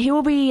 So he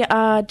will be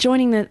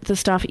joining the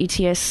staff at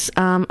ETS.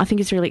 I think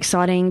it's really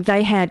exciting.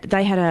 They had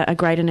a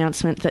great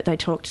announcement that they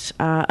talked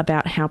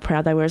about how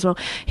proud they were as well.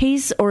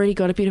 He's already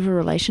got a bit of a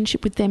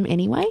relationship with them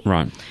anyway.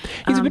 Right.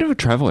 He's a bit of a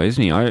traveller,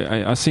 isn't he?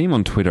 I see him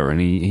on Twitter,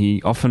 and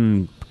he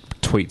often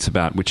tweets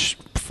about which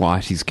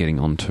flight he's getting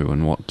onto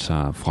and what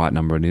flight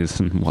number it is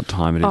and what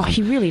time it is. Oh,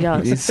 he really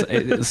does.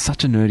 It's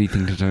such a nerdy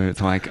thing to do.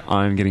 It's like,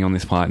 I'm getting on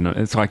this flight, and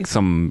it's like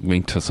some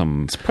link to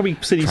some... Probably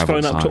set his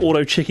travel phone up site. to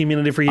auto-check him in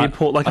at every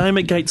airport. Like, I'm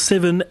at gate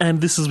 7 and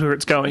this is where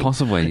it's going.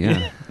 Possibly,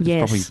 yeah.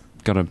 Yes. He's probably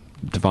got a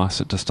device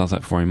that just does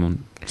that for him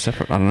on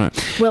separate. I don't know.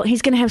 Well,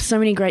 he's going to have so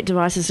many great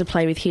devices to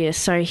play with here.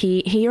 So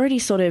he already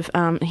sort of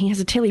he has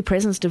a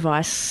telepresence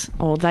device,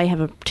 or they have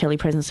a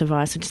telepresence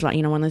device, which is like,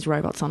 one of those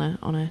robots on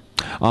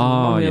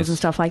wheels yes. and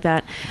stuff like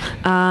that.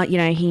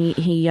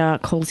 He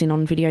calls in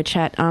on video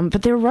chat.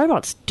 But they're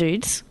robots,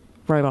 dudes.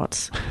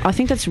 Robots. I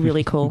think that's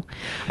really cool.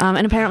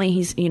 And apparently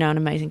he's an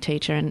amazing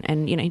teacher,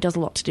 and he does a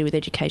lot to do with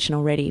education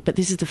already. But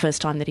this is the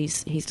first time that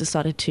he's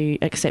decided to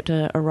accept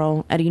a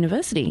role at a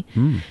university.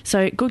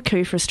 So good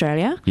coup for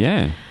Australia.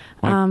 Yeah.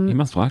 He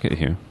must like it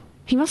here.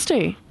 He must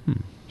do.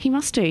 He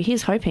must do. He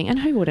is hoping, and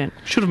who wouldn't?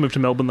 Should have moved to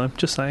Melbourne, though.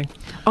 Just saying.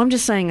 I'm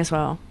just saying as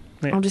well.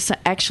 Yeah. I'm just saying,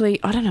 actually,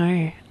 I don't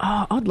know.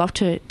 Oh, I'd love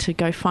to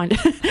go find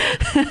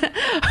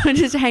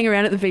just hang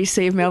around at the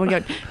VC of Melbourne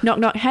and go, knock,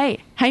 knock, hey,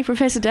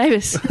 Professor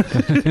Davis.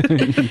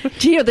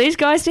 Do you know what these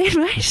guys did,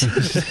 mate?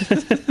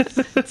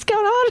 What's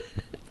going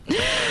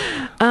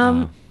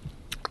on?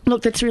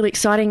 Look, that's really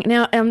exciting.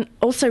 Now,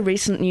 also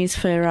recent news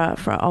for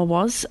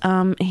Oz.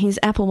 His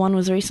Apple One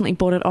was recently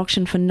bought at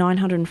auction for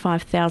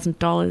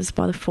 $905,000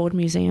 by the Ford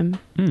Museum.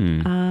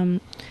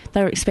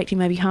 they were expecting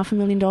maybe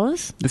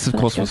 $500,000. This, of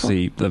course, was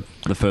the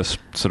first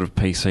sort of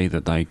PC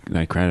that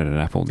they created at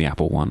Apple, the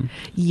Apple One.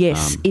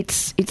 Yes,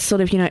 it's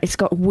sort of, it's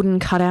got wooden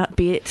cutout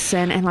bits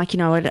and like,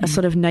 a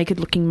sort of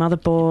naked-looking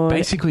motherboard.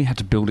 Basically, you had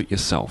to build it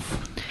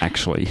yourself,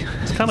 actually.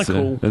 It's kind of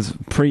cool.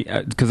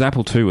 Because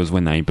Apple II was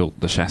when they built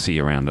the chassis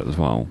around it as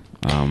well.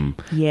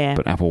 Yeah.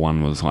 But Apple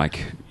One was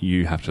like,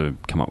 you have to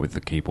come up with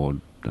the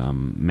keyboard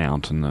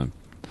mount and the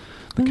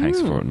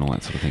case for it and all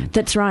that sort of thing.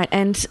 That's right.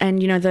 And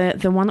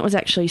the one that was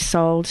actually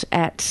sold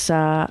at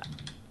some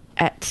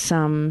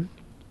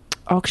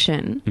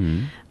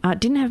auction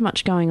didn't have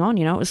much going on.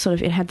 It was sort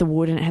of, it had the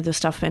wood and it had the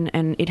stuff and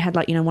it had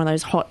like, one of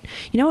those hot,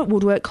 at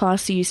woodwork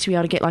class you used to be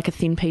able to get like a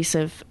thin piece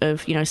of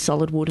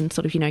solid wood and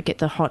sort of, get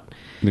the hot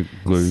the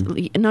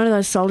glue. None of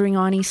those soldering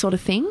irony sort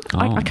of thing. Oh.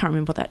 I can't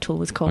remember what that tool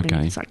was called. Okay.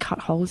 And it's like cut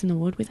holes in the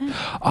wood with it.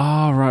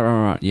 Oh,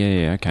 right.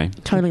 Yeah, okay.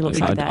 Totally looks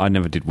like that. I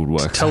never did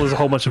woodwork. Tell us a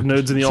whole bunch of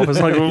nerds in the office.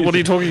 Like, what are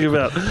you talking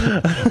about?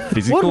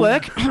 Physical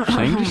woodwork.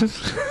 changes?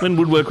 When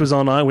woodwork was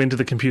on, I went to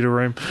the computer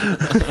room.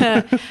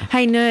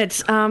 Hey,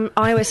 nerds,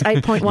 iOS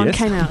 8.1 Yes.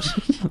 came out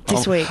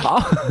this week.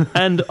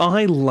 And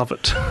I love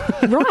it.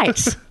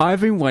 Right.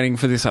 I've been waiting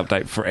for this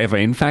update forever.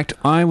 In fact,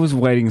 I was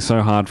waiting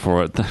so hard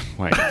for it.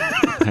 Wait,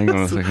 hang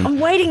on a second. I'm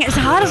waiting as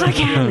hard as I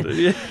can.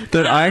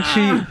 That I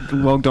actually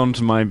logged on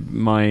to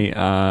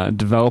my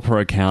developer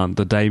account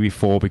the day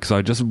before because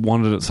I just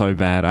wanted it so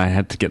bad. I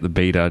had to get the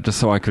beta just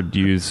so I could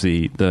use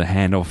the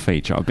handoff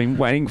feature. I've been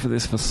waiting for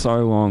this for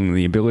so long.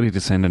 The ability to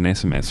send an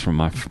SMS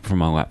from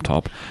my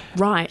laptop,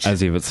 Right.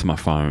 as if it's my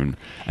phone,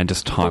 and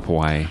just type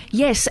away.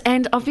 Yes,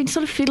 and I've been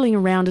sort of fiddling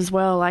around as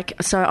well. Like,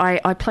 so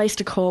I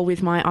placed a call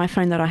with my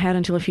iPhone that I had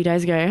until a few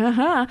days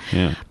ago.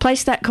 Yeah.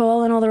 Placed that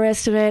call and all the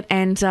rest of it,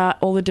 and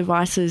all the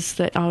devices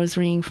that I was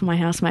ringing for my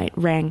housemate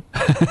rang.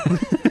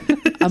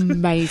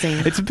 Amazing.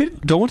 It's a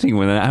bit daunting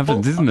when that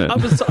happens, isn't it?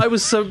 I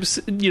was so,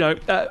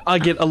 I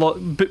get a lot,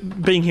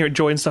 being here at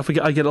Joy and stuff,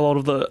 I get a lot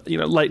of the,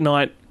 late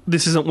night,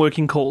 this isn't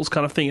working calls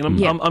kind of thing.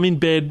 And I'm in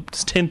bed,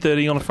 it's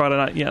 10:30 on a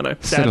Friday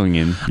night, Settling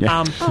in.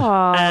 Yeah.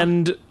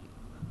 And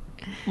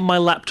my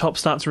laptop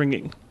starts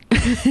ringing.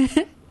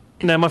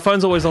 Now, my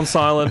phone's always on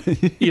silent,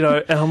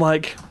 and I'm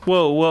like,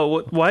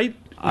 whoa, wait.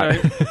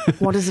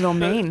 What does it all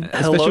mean?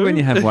 Especially when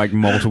you have like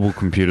multiple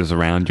computers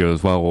around you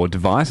as well, or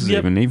devices.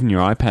 Yep. Even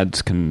your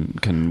iPads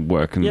can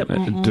work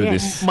and do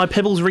this. My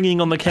Pebble's ringing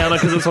on the counter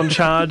because it's on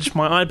charge.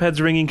 My iPad's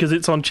ringing because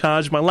it's on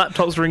charge. My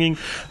laptop's ringing,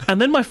 and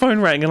then my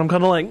phone rang, and I'm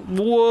kind of like,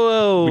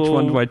 whoa. Which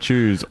one do I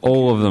choose?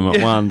 All of them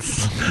at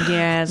once.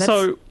 Yeah,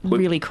 that's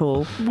really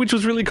cool. Which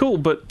was really cool,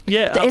 but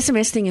yeah, The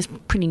SMS thing is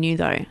pretty new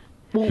though.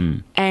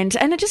 And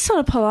it just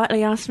sort of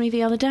politely asked me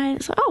the other day,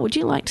 it's like, would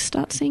you like to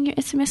start seeing your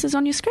SMSs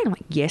on your screen? I'm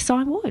like, yes,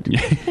 I would.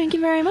 Thank you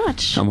very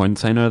much. I won't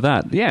say no to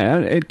that. Yeah,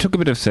 it took a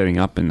bit of setting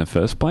up in the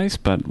first place,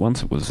 but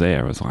once it was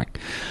there, it was like,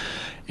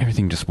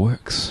 everything just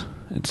works.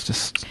 It's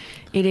just...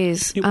 It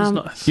is. It was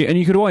nice. Yeah, and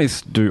you could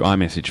always do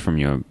iMessage from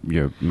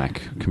your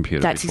Mac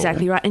computer. That's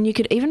exactly right. And you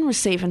could even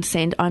receive and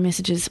send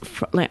iMessages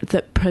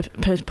that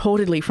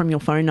purportedly from your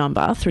phone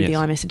number through the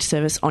iMessage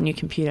service on your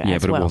computer as well. Yeah,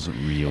 but it wasn't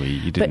really.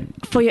 You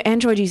didn't. But for your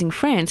Android using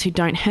friends who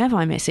don't have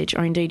iMessage,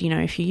 or indeed,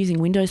 if you're using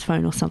Windows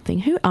Phone or something,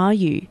 who are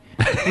you?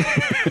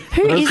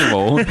 First of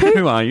all,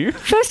 who are you?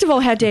 First of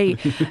all, how dare you?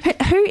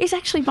 Who is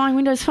actually buying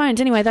Windows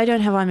phones? Anyway, they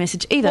don't have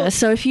iMessage either.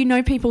 So if you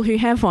know people who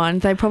have one,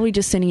 they're probably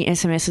just sending you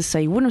SMSs so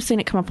you wouldn't have seen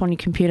it come up on your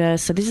computer.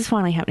 So this is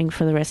finally happening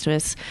for the rest of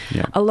us.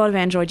 Yeah. A lot of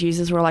Android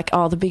users were like,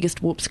 the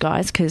biggest whoops,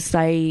 guys, because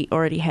they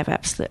already have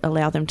apps that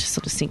allow them to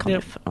sort of sync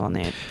on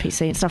their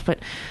PC and stuff. But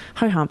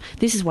ho-hum,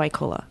 this is way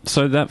cooler.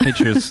 So that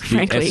feature is the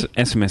Frankly.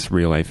 SMS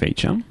relay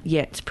feature.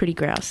 Yeah, it's pretty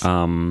grouse.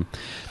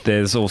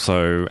 There's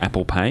also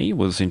Apple Pay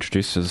was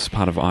introduced as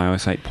part of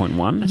iOS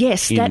 8.1.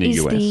 Yes, that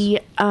is US.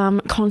 the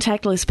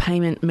contactless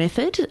payment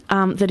method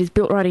that is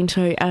built right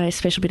into a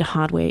special bit of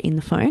hardware in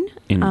the phone.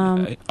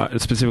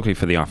 Specifically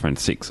for the iPhone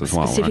 6 as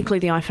well. Specifically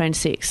the iPhone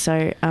 6.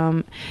 So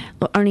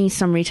only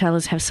some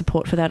retailers have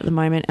support for that at the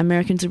moment.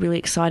 Americans are really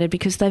excited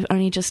because they've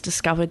only just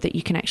discovered that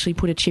you can actually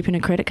put a chip in a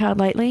credit card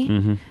lately.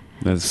 Mm-hmm.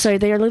 So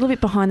they're a little bit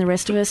behind the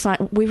rest of us. Like,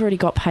 we've already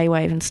got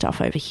PayWave and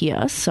stuff over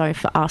here, so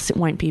for us it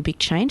won't be a big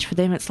change. For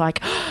them it's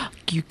like,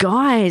 you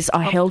guys,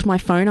 I held my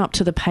phone up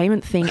to the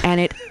payment thing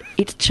and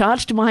it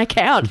charged my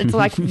account. It's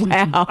like,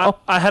 wow.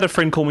 I had a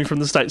friend call me from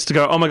the States to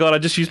go, oh my God, I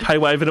just used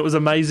PayWave and it was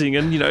amazing.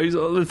 And,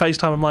 on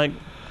FaceTime I'm like,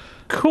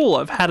 cool,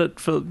 I've had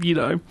it for,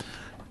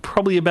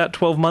 probably about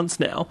 12 months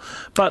now.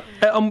 But,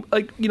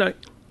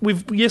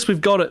 we've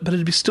got it, but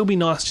it'd still be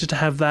nice just to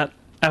have that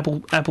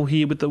Apple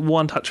here with the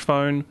one-touch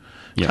phone.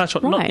 Yeah. Touch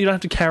on, Right. you don't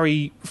have to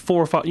carry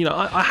 4 or 5.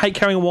 I hate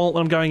carrying a wallet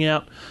when I'm going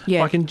out.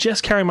 Yeah. I can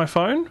just carry my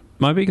phone.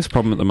 My biggest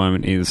problem at the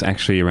moment is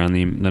actually around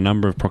the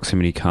number of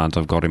proximity cards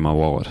I've got in my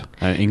wallet,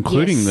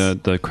 including Yes.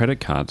 the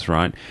credit cards,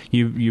 right?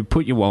 You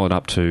put your wallet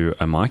up to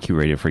a Mikey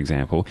reader, for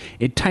example.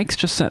 It takes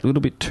just that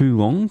little bit too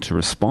long to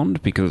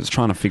respond because it's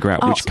trying to figure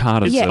out which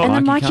card is yeah, the and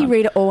the Mikey Mikey card.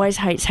 reader always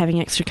hates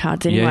having extra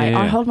cards anyway. Yeah.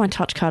 I hold my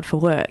touch card for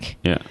work.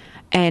 Yeah.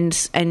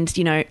 and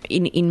you know,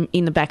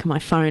 in the back of my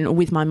phone or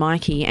with my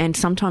Mikey, and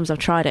sometimes I've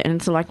tried it and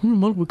it's like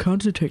multiple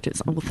cards detected.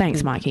 Well,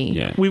 thanks, Mikey.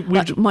 Yeah.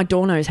 My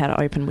door knows how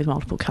to open with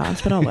multiple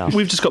cards, but oh well.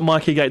 We've just got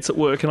Mikey gates at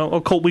work, and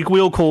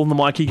we all call them the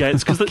Mikey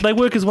gates because they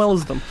work as well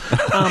as them.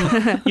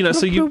 You know,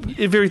 so if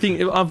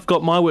everything, I've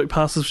got my work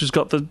passes, which has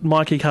got the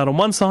Mikey card on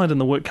one side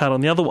and the work card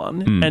on the other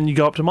one, and you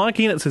go up to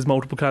Mikey and it says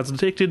multiple cards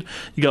detected.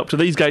 You go up to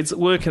these gates at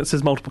work and it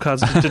says multiple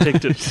cards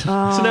detected. So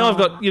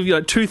now you've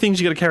got two things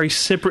you got to carry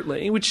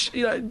separately, which,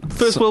 you know,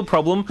 first world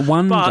problem.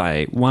 One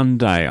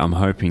day, I'm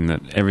hoping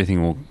that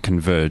everything will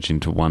converge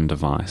into one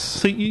device.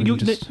 So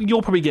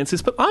you're probably against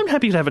this, but I'm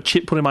happy to have a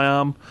chip put in my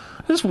arm.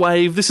 Just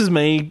wave. This is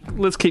me.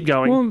 Let's keep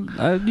going.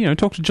 Well, you know,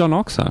 talk to John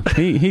Oxer.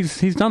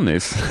 He's done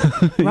this.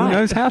 He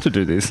knows how to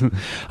do this.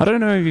 I don't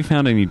know if he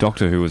found any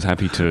doctor who was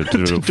happy to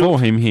do it for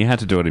him. He had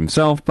to do it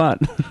himself, but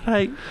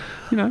hey.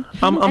 You know,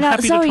 I'm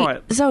happy to try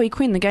it. Zoe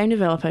Quinn, the game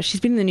developer, she's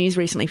been in the news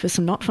recently for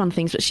some not fun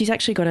things, but she's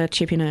actually got a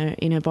chip in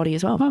her body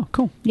as well. Oh,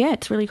 cool. Yeah,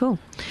 it's really cool.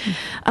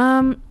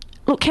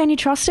 Look, can you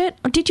trust it?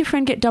 Or did your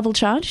friend get double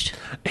charged?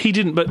 He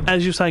didn't, but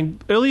as you were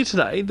saying earlier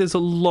today, there's a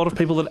lot of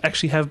people that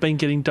actually have been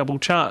getting double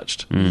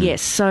charged.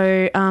 Yes,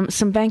 so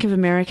some Bank of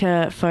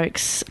America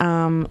folks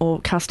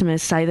or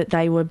customers say that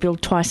they were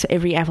billed twice for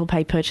every Apple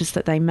Pay purchase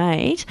that they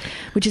made,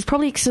 which is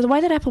probably... So the way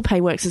that Apple Pay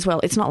works as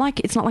well, it's not like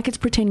it's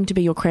pretending to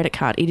be your credit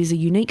card. It is a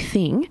unique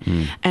thing,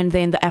 and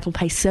then the Apple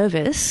Pay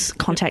service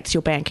contacts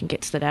your bank and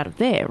gets that out of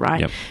there,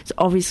 right? Yep. So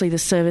obviously the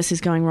service is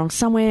going wrong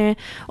somewhere,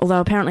 although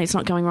apparently it's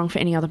not going wrong for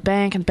any other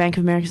bank, and Bank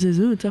of America says,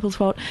 oh, it's Apple's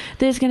fault.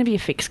 There's going to be a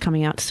fix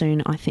coming out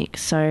soon, I think.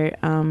 So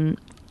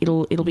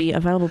it'll be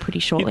available pretty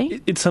shortly.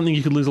 It's something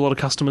you could lose a lot of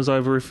customers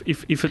over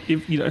if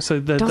you know. So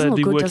they'd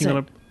be working on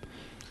a.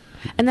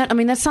 And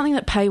that's something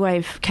that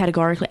PayWave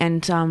categorically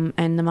and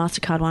the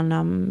MasterCard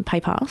one,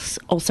 PayPass,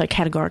 also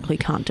categorically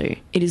can't do.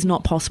 It is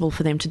not possible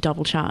for them to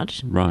double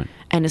charge. Right.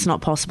 And it's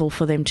not possible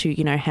for them to,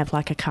 you know, have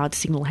like a card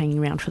signal hanging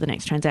around for the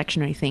next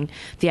transaction or anything.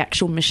 The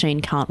actual machine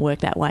can't work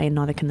that way, and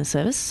neither can the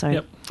service. So.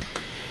 Yep.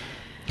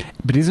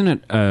 But isn't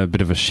it a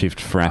bit of a shift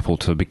for Apple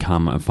to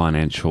become a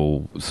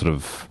financial sort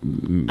of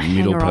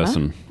middle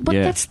person? But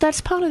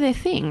that's part of their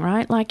thing,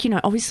 right? Like, you know,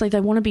 obviously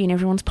they want to be in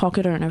everyone's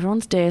pocket or in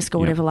everyone's desk or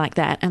whatever like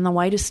that. And the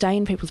way to stay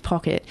in people's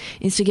pocket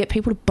is to get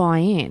people to buy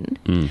in.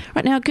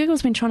 Right now,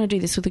 Google's been trying to do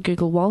this with the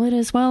Google Wallet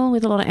as well,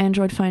 with a lot of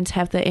Android phones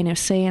have the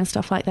NFC and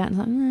stuff like that.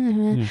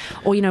 And like,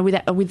 Or, you know,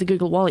 with the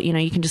Google Wallet, you know,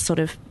 you can just sort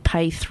of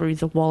pay through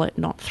the wallet,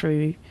 not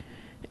through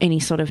any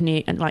sort of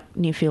near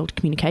field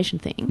communication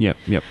thing.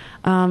 Yep.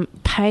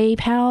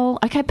 PayPal.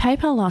 Okay,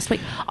 PayPal last week.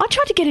 I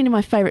tried to get into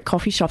my favourite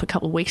coffee shop a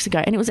couple of weeks ago,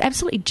 and it was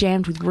absolutely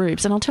jammed with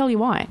groups, and I'll tell you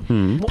why.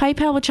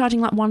 PayPal were charging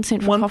like 1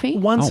 cent for coffee.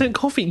 1 cent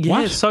coffee,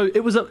 yeah. What? So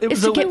it was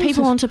to get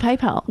people onto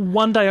PayPal.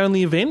 One day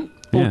only event.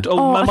 Yeah.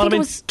 Or might have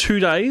been 2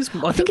 days.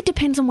 I think it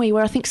depends on where you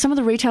were. I think some of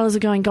the retailers are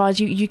going, guys,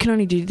 you can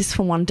only do this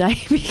for one day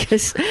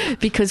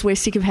because we're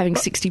sick of having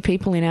 60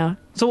 people in our...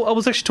 So I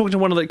was actually talking to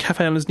one of the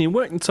cafe owners near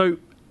work, and so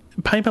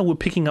PayPal were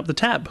picking up the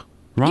tab.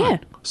 Right. Yeah.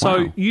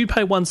 So you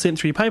pay 1 cent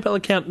through your PayPal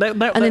account. And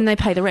then they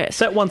pay the rest.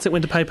 That 1 cent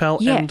went to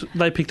PayPal and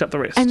they picked up the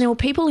rest. And there were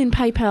people in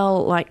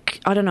PayPal,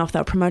 like, I don't know if they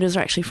were promoters or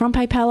actually from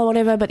PayPal or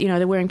whatever, but, you know,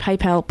 they're wearing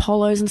PayPal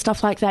polos and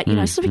stuff like that, you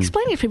know, sort of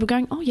explaining to people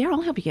going, oh, yeah,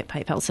 I'll help you get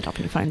PayPal set up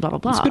on your phone, blah, blah,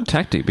 blah. It's a good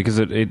tactic because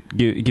it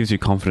gives you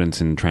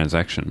confidence in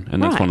transaction.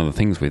 And that's one of the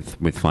things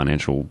with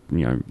financial,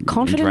 you know,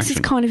 confidence is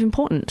kind of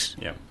important.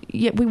 Yeah.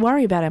 Yeah, we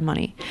worry about our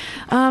money.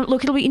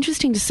 Look, it'll be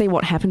interesting to see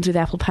what happens with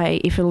Apple Pay,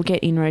 if it'll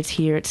get inroads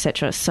here,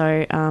 etc.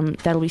 So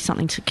that'll be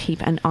something to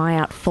keep an eye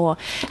out for.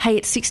 Hey,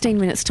 it's 16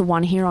 minutes to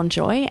 1 here on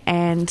Joy,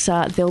 and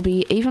there'll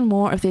be even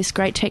more of this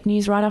great tech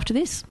news right after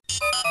this.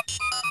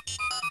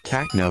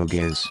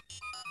 Technogiz.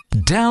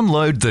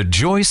 Download the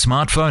Joy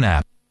smartphone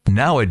app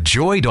now at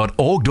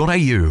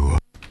joy.org.au.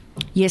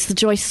 Yes, the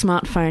Joy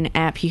smartphone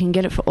app. You can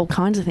get it for all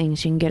kinds of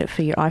things. You can get it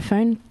for your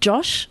iPhone,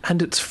 Josh.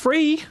 And it's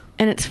free.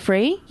 And it's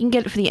free. You can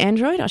get it for the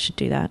Android. I should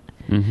do that.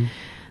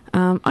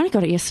 I only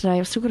got it yesterday.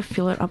 I've still got to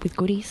fill it up with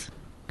goodies.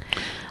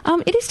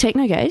 It is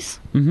Technogaze,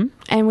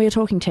 and we are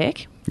talking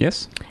tech.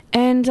 Yes.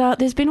 And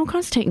there's been all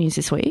kinds of tech news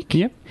this week.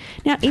 Yep.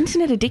 Now,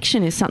 internet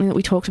addiction is something that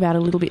we talked about a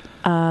little bit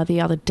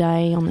the other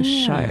day on the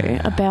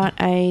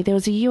show. There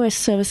was a US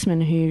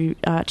serviceman who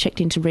checked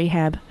into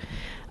rehab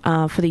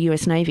for the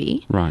US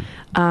Navy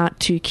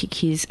to kick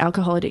his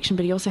alcohol addiction,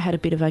 but he also had a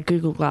bit of a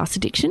Google Glass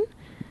addiction.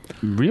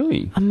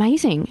 Really?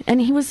 Amazing.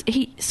 And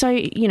so,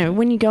 you know,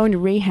 when you go into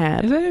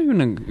rehab... Is that even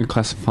a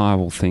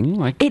classifiable thing?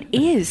 Like, it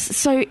is.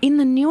 So in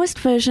the newest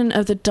version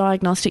of the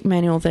diagnostic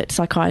manual that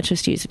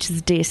psychiatrists use, which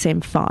is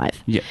DSM-5,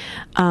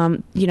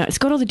 you know, it's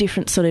got all the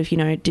different sort of, you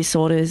know,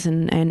 disorders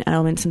and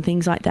ailments and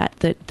things like that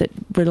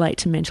relate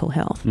to mental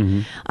health.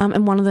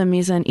 And one of them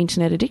is an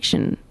internet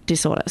addiction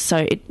disorder.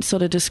 So it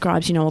sort of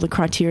describes, all the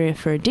criteria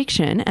for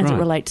addiction as it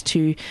relates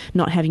to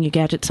not having your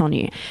gadgets on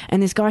you.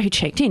 And this guy who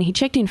checked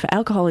in for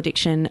alcohol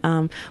addiction.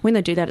 When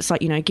they do that, it's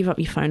like, give up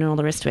your phone and all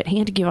the rest of it. He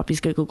had to give up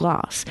his Google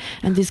Glass.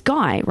 And this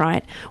guy,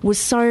 right, was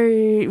so...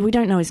 We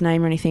don't know his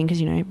name or anything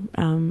because,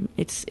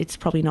 it's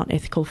probably not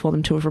ethical for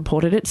them to have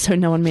reported it, so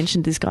no one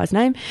mentioned this guy's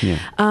name. Yeah.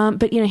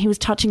 But, he was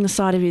touching the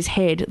side of his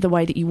head the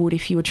way that you would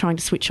if you were trying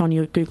to switch on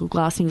your Google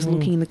Glass, and he was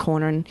looking in the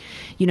corner and,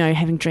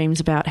 having dreams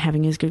about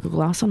having his Google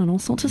Glass on and all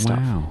sorts of stuff.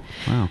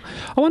 Wow.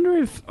 I wonder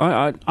if...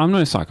 I'm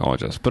no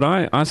psychologist, but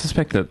I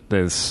suspect that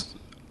there's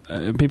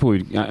people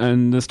who...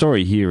 And the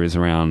story here is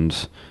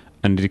around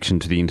an addiction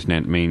to the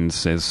internet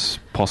means there's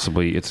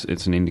possibly...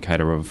 It's an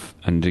indicator of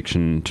an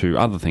addiction to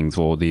other things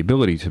or the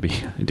ability to be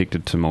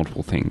addicted to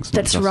multiple things.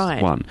 That's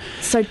right. One.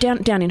 So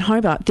down in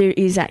Hobart, there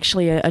is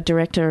actually a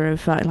director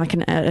of,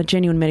 a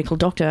genuine medical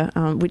doctor,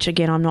 which,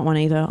 again, I'm not one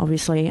either,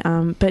 obviously,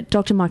 but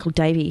Dr. Michael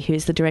Davey,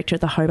 who's the director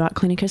at the Hobart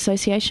Clinic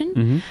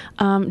Association,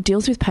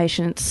 deals with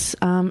patients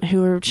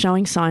who are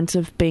showing signs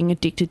of being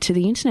addicted to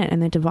the internet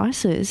and their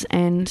devices,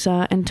 and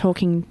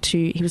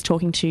he was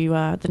talking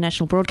to the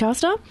national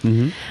broadcaster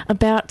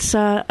about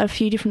a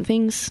few different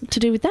things to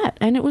do with that,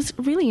 and it was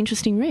a really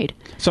interesting read.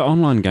 So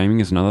online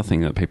gaming is another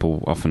thing that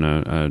people often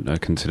are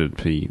considered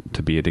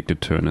to be addicted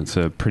to, and it's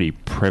a pretty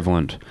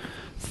prevalent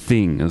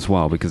thing as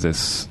well because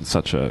there's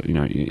such a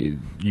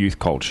youth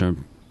culture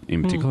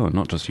in particular,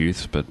 not just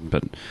youths, but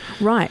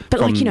right.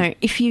 But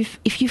if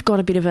you've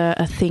got a bit of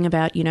a thing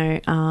about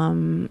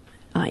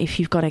if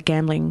you've got a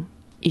gambling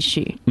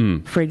issue,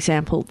 for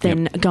example,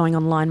 then going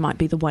online might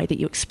be the way that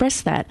you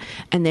express that,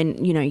 and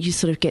then you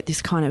sort of get this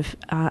kind of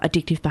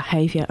addictive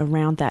behaviour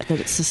around that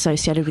it's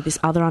associated with this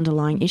other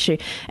underlying issue.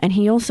 And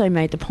he also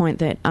made the point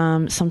that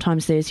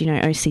sometimes there's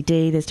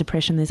OCD, there's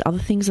depression, there's other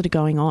things that are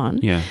going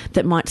on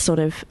that might sort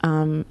of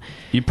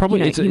you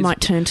probably you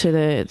might turn to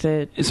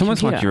the it's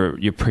almost computer.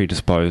 like you're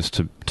predisposed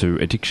to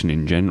addiction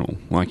in general,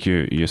 like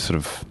you're sort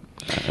of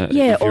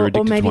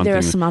or maybe there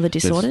are some other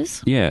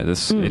disorders.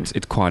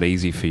 It's quite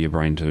easy for your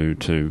brain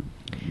to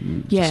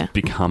just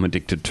become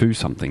addicted to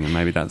something, and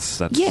maybe that's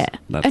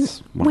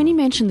and when you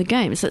mentioned the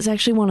games, that's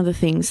actually one of the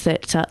things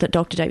that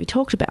Dr. Davey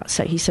talked about.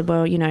 So he said,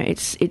 well,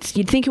 it's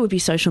you'd think it would be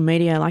social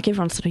media, like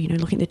everyone's sort of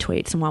looking at their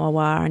tweets and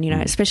and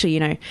especially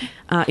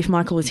if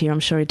Michael was here, I'm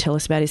sure he'd tell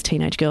us about his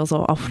teenage girls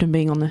or often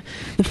being on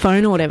the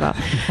phone or whatever.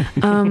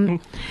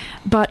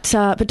 But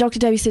Dr.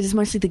 Davey said it's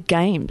mostly the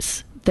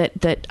games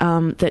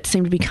that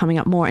seem to be coming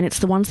up more, and it's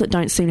the ones that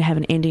don't seem to have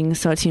an ending.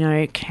 So it's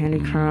Candy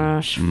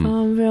Crush,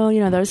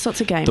 Farmville, those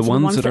sorts of games. The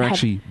ones that are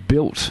actually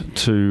built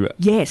to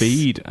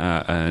feed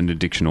an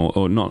addiction,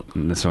 or not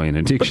necessarily an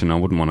addiction. I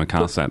wouldn't want to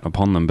cast that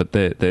upon them, but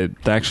they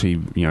actually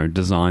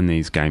design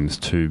these games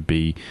to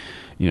be.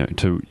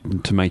 To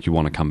make you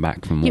want to come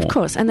back for more. Yeah, of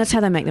course, and that's how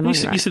they make the money.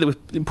 You see that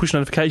with push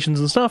notifications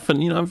and stuff,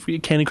 and I've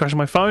Candy Crush on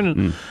my phone,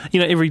 and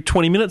every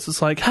 20 minutes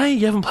it's like, hey,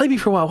 you haven't played me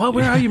for a while. Well,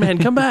 where are you, man?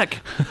 Come back.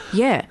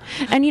 Yeah,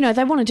 and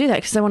they want to do that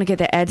because they want to get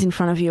their ads in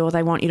front of you, or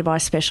they want you to buy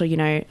special,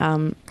 like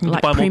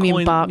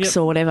premium bucks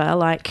or whatever,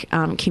 like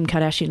Kim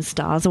Kardashian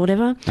stars or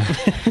whatever.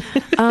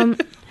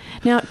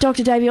 Now,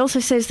 Dr. Davey also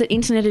says that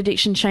internet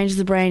addiction changes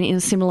the brain in a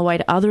similar way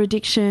to other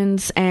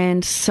addictions,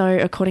 and so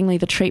accordingly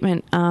the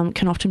treatment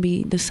can often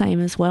be the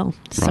same as well.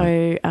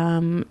 Right.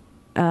 So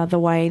the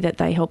way that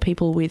they help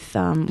people with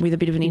a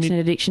bit of an internet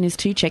addiction is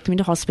to check them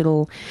into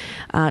hospital,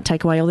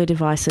 take away all their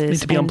devices. Need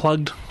to be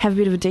unplugged. Have a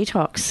bit of a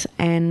detox,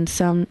 and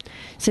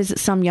says that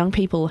some young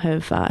people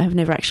have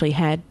never actually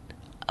had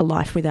a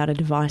life without a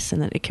device,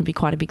 and that it can be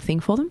quite a big thing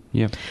for them.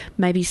 Yeah.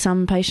 Maybe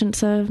some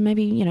patients are,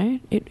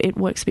 it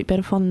works a bit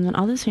better for them than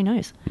others. Who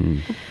knows?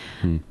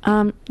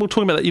 Well,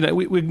 talking about that,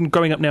 we're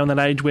growing up now in that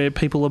age where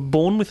people are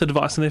born with a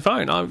device on their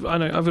phone. I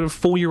know I've got a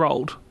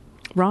 4-year-old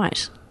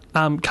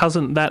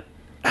cousin that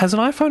has an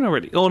iPhone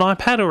already, or an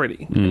iPad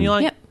already. And you're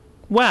like,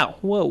 wow,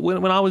 well,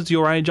 when I was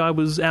your age, I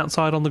was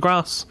outside on the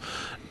grass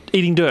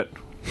eating dirt.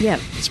 Yeah.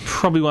 It's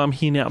probably why I'm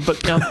here now.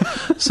 But,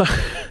 so,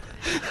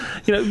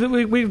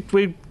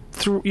 we're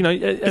through,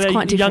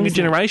 a younger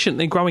generation,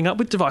 they're growing up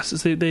with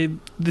devices.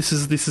 This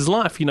is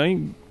life,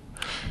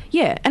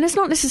 Yeah, and it's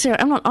not necessarily.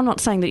 I'm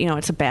not saying that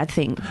it's a bad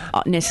thing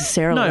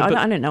necessarily. No,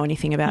 I don't know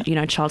anything about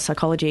child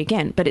psychology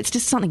again, but it's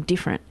just something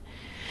different.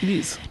 It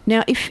is.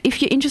 Now,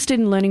 if you're interested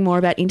in learning more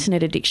about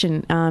internet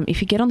addiction,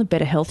 if you get on the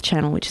Better Health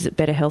channel, which is at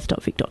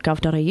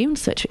betterhealth.vic.gov.au, and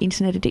search for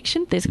internet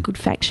addiction, there's a good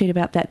fact sheet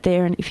about that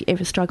there. And if you're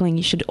ever struggling,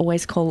 you should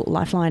always call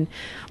Lifeline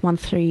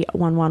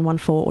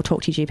 131114 or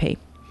talk to your GP.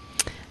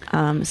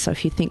 So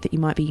if you think that you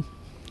might be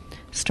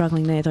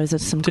struggling there, those are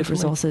some good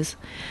resources.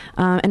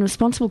 And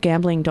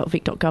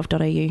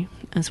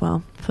responsiblegambling.vic.gov.au as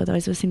well for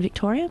those of us in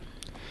Victoria.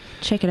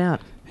 Check it out.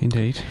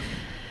 Indeed.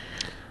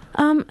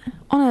 On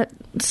a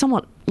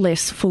somewhat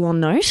less full-on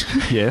note,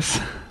 yes,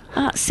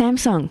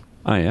 Samsung.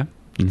 Oh yeah,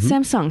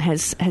 Samsung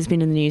has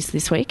been in the news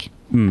this week.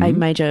 A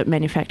major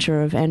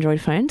manufacturer of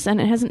Android phones,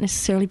 and it hasn't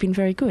necessarily been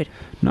very good.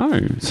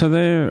 No, so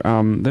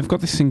they've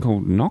got this thing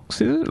called Knox,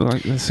 is it?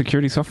 Like the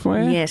security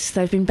software? Yes,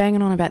 they've been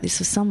banging on about this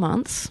for some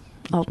months.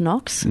 Old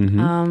Knox,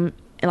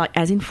 like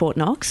as in Fort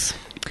Knox.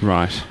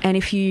 Right. And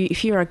if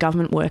you're a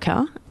government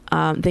worker,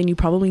 then you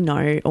probably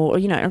know, or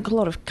you know, a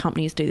lot of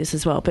companies do this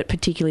as well, but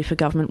particularly for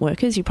government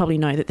workers, you probably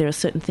know that there are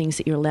certain things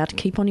that you're allowed to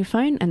keep on your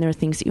phone and there are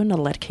things that you're not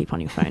allowed to keep on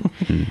your phone.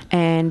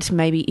 And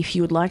maybe if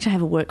you would like to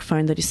have a work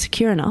phone that is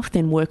secure enough,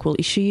 then work will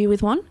issue you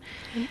with one.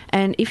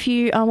 And if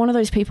you are one of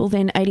those people,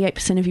 then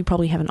 88% of you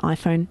probably have an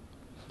iPhone,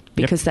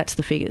 because that's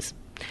the figures.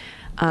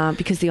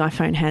 Because the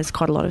iPhone has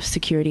quite a lot of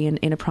security and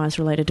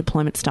enterprise-related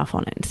deployment stuff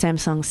on it. And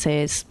Samsung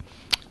says,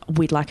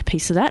 we'd like a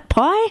piece of that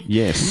pie.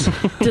 Yes.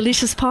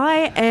 Delicious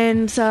pie.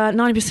 And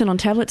 90% on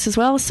tablets as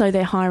well. So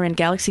their higher-end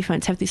Galaxy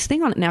phones have this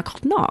thing on it now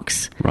called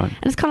Knox. Right.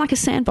 And it's kind of like a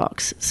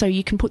sandbox. So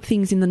you can put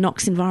things in the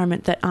Knox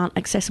environment that aren't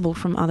accessible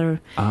from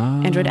other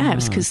Android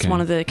apps, because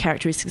one of the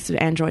characteristics of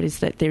Android is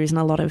that there isn't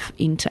a lot of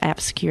inter-app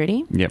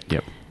security. Yep.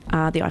 The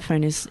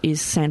iPhone is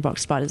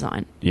sandboxed by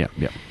design. Yep.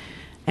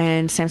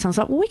 And Samsung's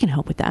like, well, we can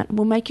help with that.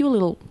 We'll make you a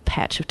little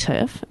patch of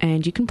turf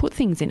and you can put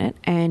things in it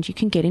and you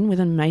can get in with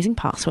an amazing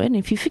password. And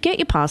if you forget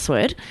your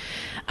password,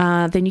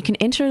 then you can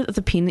enter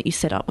the PIN that you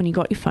set up when you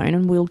got your phone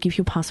and we'll give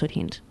you a password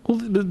hint. Well,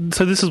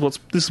 so this is what's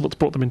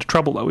brought them into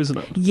trouble, though, isn't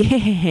it?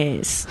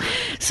 Yes.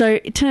 So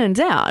it turns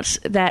out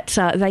that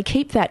they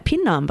keep that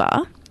PIN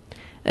number,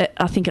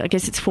 I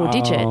guess it's 4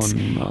 digits,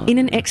 in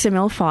an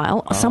XML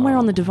file somewhere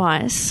on the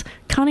device,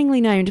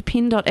 cunningly named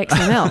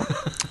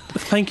pin.xml.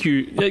 Thank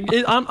you.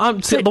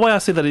 The way I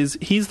see that is,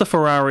 here's the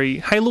Ferrari.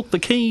 Hey, look, the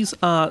keys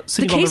are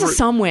sitting the keys are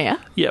somewhere.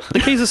 Yeah, the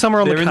keys are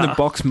somewhere on the car. They're in the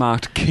box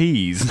marked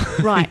keys.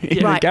 Right,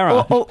 in right. The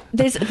garage. Or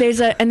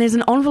there's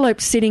an envelope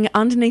sitting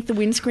underneath the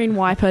windscreen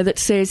wiper that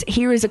says,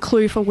 "Here is a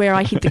clue for where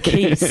I hid the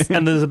keys."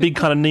 And there's a big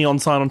kind of neon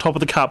sign on top of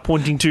the car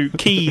pointing to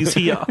keys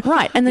here.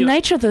 Right, and the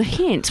nature of the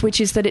hint,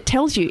 which is that it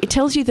tells you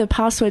the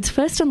password's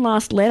first and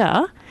last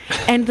letter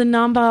and the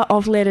number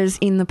of letters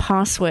in the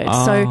password.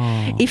 So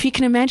if you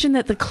can imagine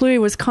that the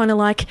clue was kind of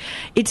like,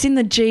 it's in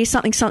the G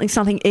something something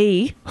something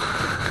E.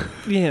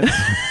 Yes.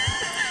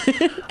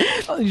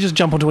 You just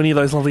jump onto any of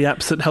those lovely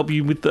apps that help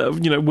you with the,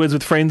 words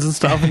with friends and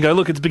stuff and go,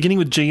 look, it's beginning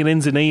with G and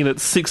ends in E and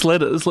it's 6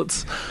 letters.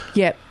 Let's...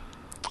 Yep.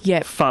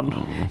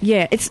 Fun.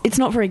 Yeah, it's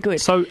not very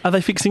good. So are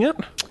they fixing it?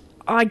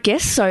 I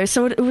guess so.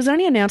 So it was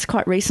only announced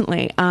quite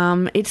recently.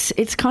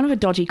 It's kind of a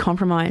dodgy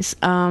compromise.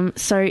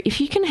 So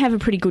if you can have a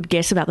pretty good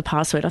guess about the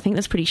password, I think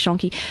that's pretty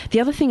shonky. The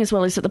other thing as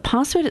well is that the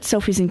password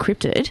itself is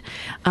encrypted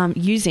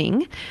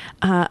using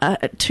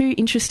 2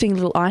 interesting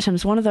little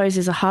items. One of those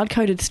is a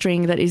hard-coded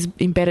string that is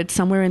embedded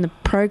somewhere in the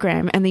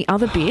program, and the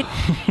other bit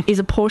is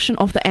a portion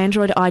of the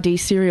Android ID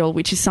serial,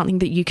 which is something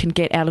that you can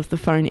get out of the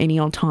phone any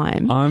old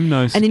time. And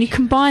then you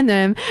combine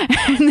them,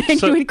 and then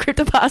you encrypt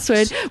the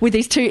password with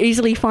these 2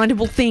 easily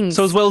findable things.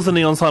 So as well as the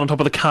neon sign on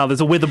top of the car,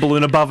 there's a weather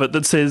balloon above it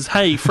that says,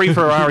 hey, free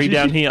Ferrari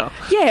down here.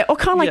 Yeah, or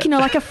kind of like,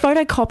 like a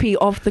photocopy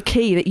of the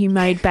key that you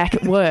made back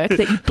at work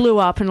that you blew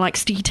up and like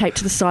sticky taped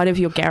to the side of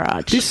your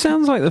garage. This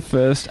sounds like the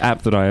first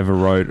app that I ever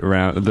wrote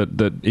around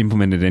that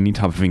implemented any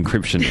type of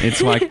encryption.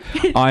 It's like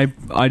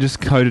I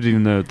just coded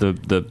in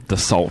the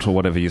salt or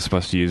whatever you're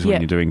supposed to use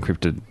when you do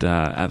encrypted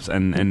apps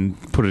and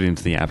put it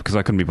into the app because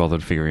I couldn't be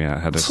bothered figuring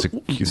out how to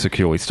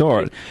securely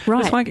store it.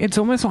 Right. It's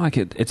almost like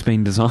it's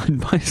been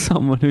designed by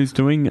someone who's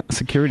doing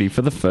security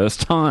for the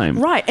first time.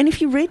 Right, and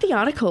if you read the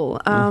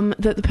article,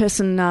 that the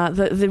person,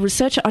 the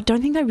researcher, I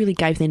don't think they really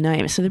gave their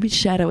name, so they're a bit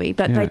shadowy,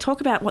 but they talk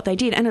about what they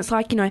did, and it's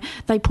like,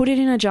 they put it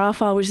in a jar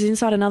file, which is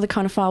inside another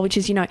kind of file, which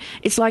is,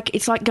 it's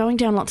like going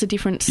down lots of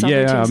different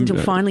subroutines until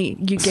finally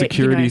you get...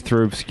 Security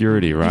through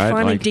obscurity, right? You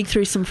finally dig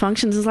through some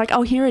functions, it's like,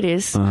 oh, here it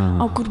is.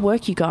 Oh, good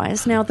work, you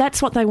guys. Now,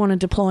 that's what they want to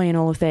deploy in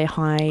all of their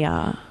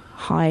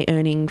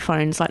high-earning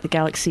phones like the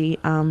Galaxy,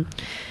 and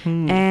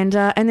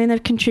then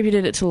they've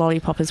contributed it to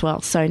Lollipop as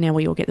well. So now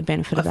we all get the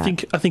benefit of that.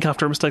 I think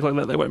after a mistake like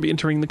that, they won't be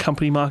entering the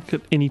company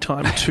market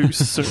anytime too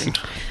soon.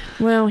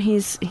 Well,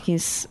 he's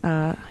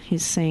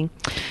seeing.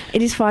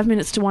 It is 5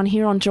 minutes to 1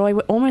 here on Joy.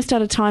 We're almost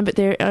out of time, but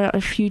there are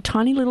a few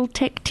tiny little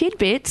tech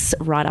tidbits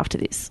right after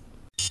this.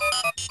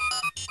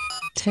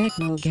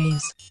 Techno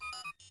Gaze.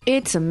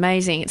 It's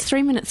amazing. It's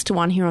 3 minutes to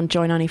 1 here on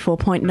Joy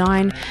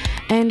 94.9,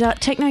 and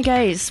Techno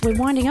Gaze. We're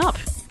winding up.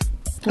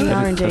 We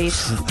are indeed.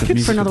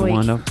 For another week.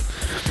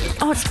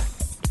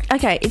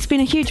 It's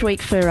been a huge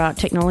week for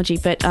technology,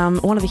 but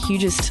one of the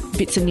hugest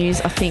bits of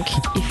news, I think,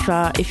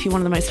 if you're one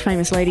of the most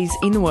famous ladies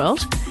in the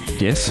world.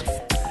 Yes.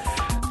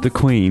 The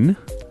Queen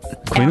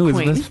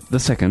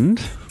Elizabeth II.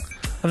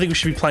 I think we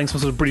should be playing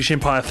some sort of British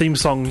Empire theme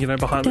song,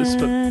 behind this.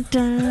 But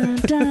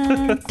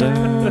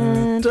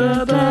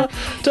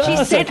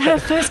She sent her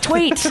first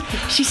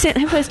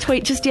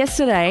tweet just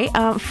yesterday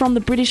from the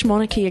British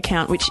Monarchy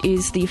account, which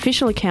is the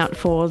official account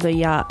for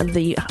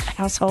the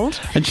household.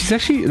 And she's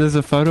actually, there's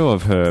a photo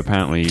of her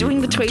apparently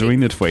doing the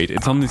tweet.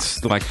 It's on this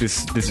I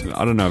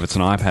don't know if it's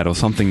an iPad or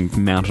something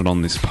mounted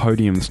on this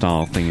podium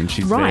style thing, and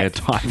she's there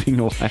typing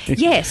away.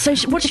 Yeah. So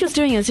what she was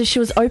doing is she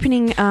was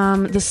opening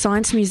the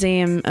Science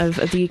Museum of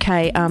the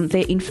UK.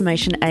 Their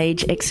Information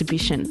Age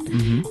exhibition.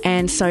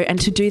 And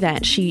to do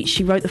that,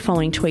 she wrote the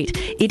following tweet.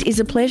 It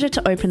is a pleasure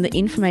to opened the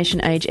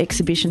Information Age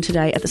exhibition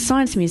today at the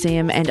Science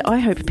Museum, and I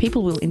hope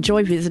people will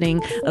enjoy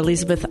visiting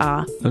Elizabeth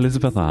R.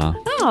 Elizabeth R.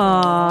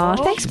 Aw,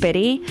 thanks,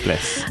 Betty.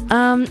 Bless.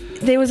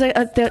 There was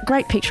a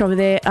great picture over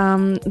there.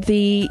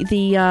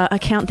 The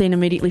account then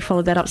immediately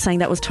followed that up, saying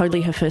that was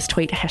totally her first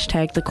tweet,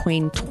 hashtag the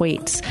Queen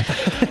tweets.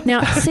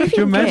 Now, see if Could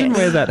you imagine guess.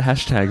 where that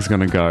hashtag's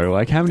going to go?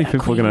 Like, how many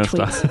people are going to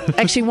start?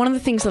 Actually, one of the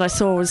things that I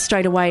saw was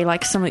straight away,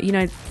 like some,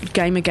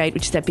 Gamergate,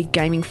 which is that big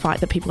gaming fight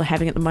that people are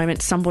having at the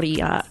moment. Somebody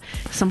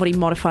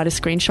modified a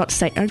screenshot to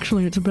say,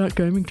 actually, it's about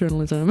gaming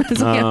journalism.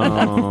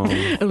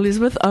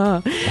 Elizabeth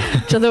R.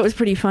 Which I thought was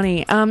pretty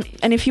funny.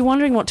 And if you're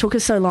wondering what took her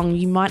so long,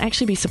 you might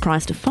actually be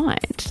surprised to find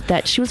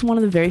that she was one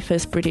of the very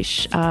first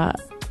British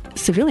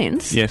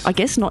civilians, yes. I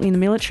guess not in the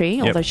military,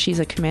 Yep. although she's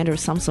a commander of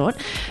some sort,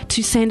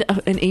 to send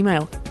an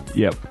email.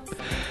 Yep.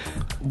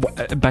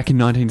 Back in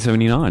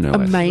 1979. no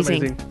less.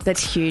 Amazing.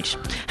 That's huge.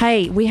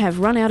 Hey, we have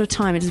run out of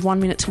time. It is 1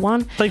 minute to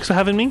 1. Thanks for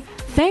having me.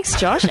 Thanks,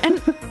 Josh, and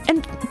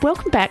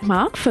welcome back,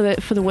 Mark, for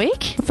the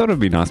week. I thought it'd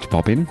be nice to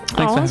pop in. Thanks for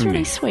That's having really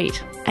me.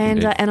 sweet. And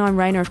Indeed. and I'm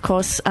Raina, of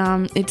course.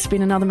 It's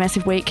been another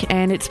massive week,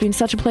 and it's been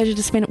such a pleasure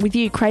to spend it with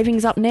you.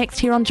 Cravings up next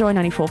here on Joy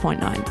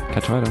 94.9.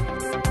 Catch you later.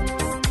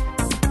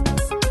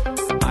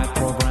 I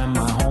program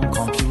my home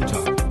computer.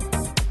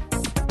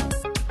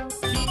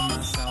 Lead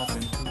myself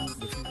into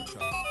the future.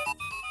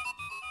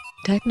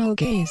 Techno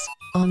Gaze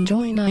on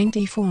Joy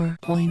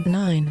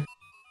 94.9.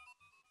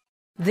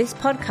 This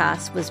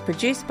podcast was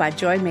produced by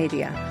Joy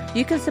Media.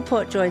 You can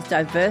support Joy's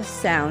diverse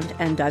sound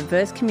and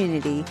diverse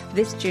community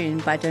this June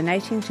by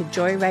donating to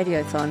Joy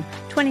Radiothon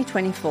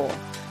 2024.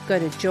 Go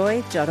to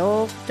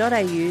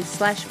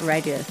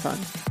joy.org.au/radiothon.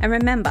 And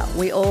remember,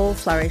 we all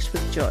flourish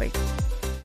with joy.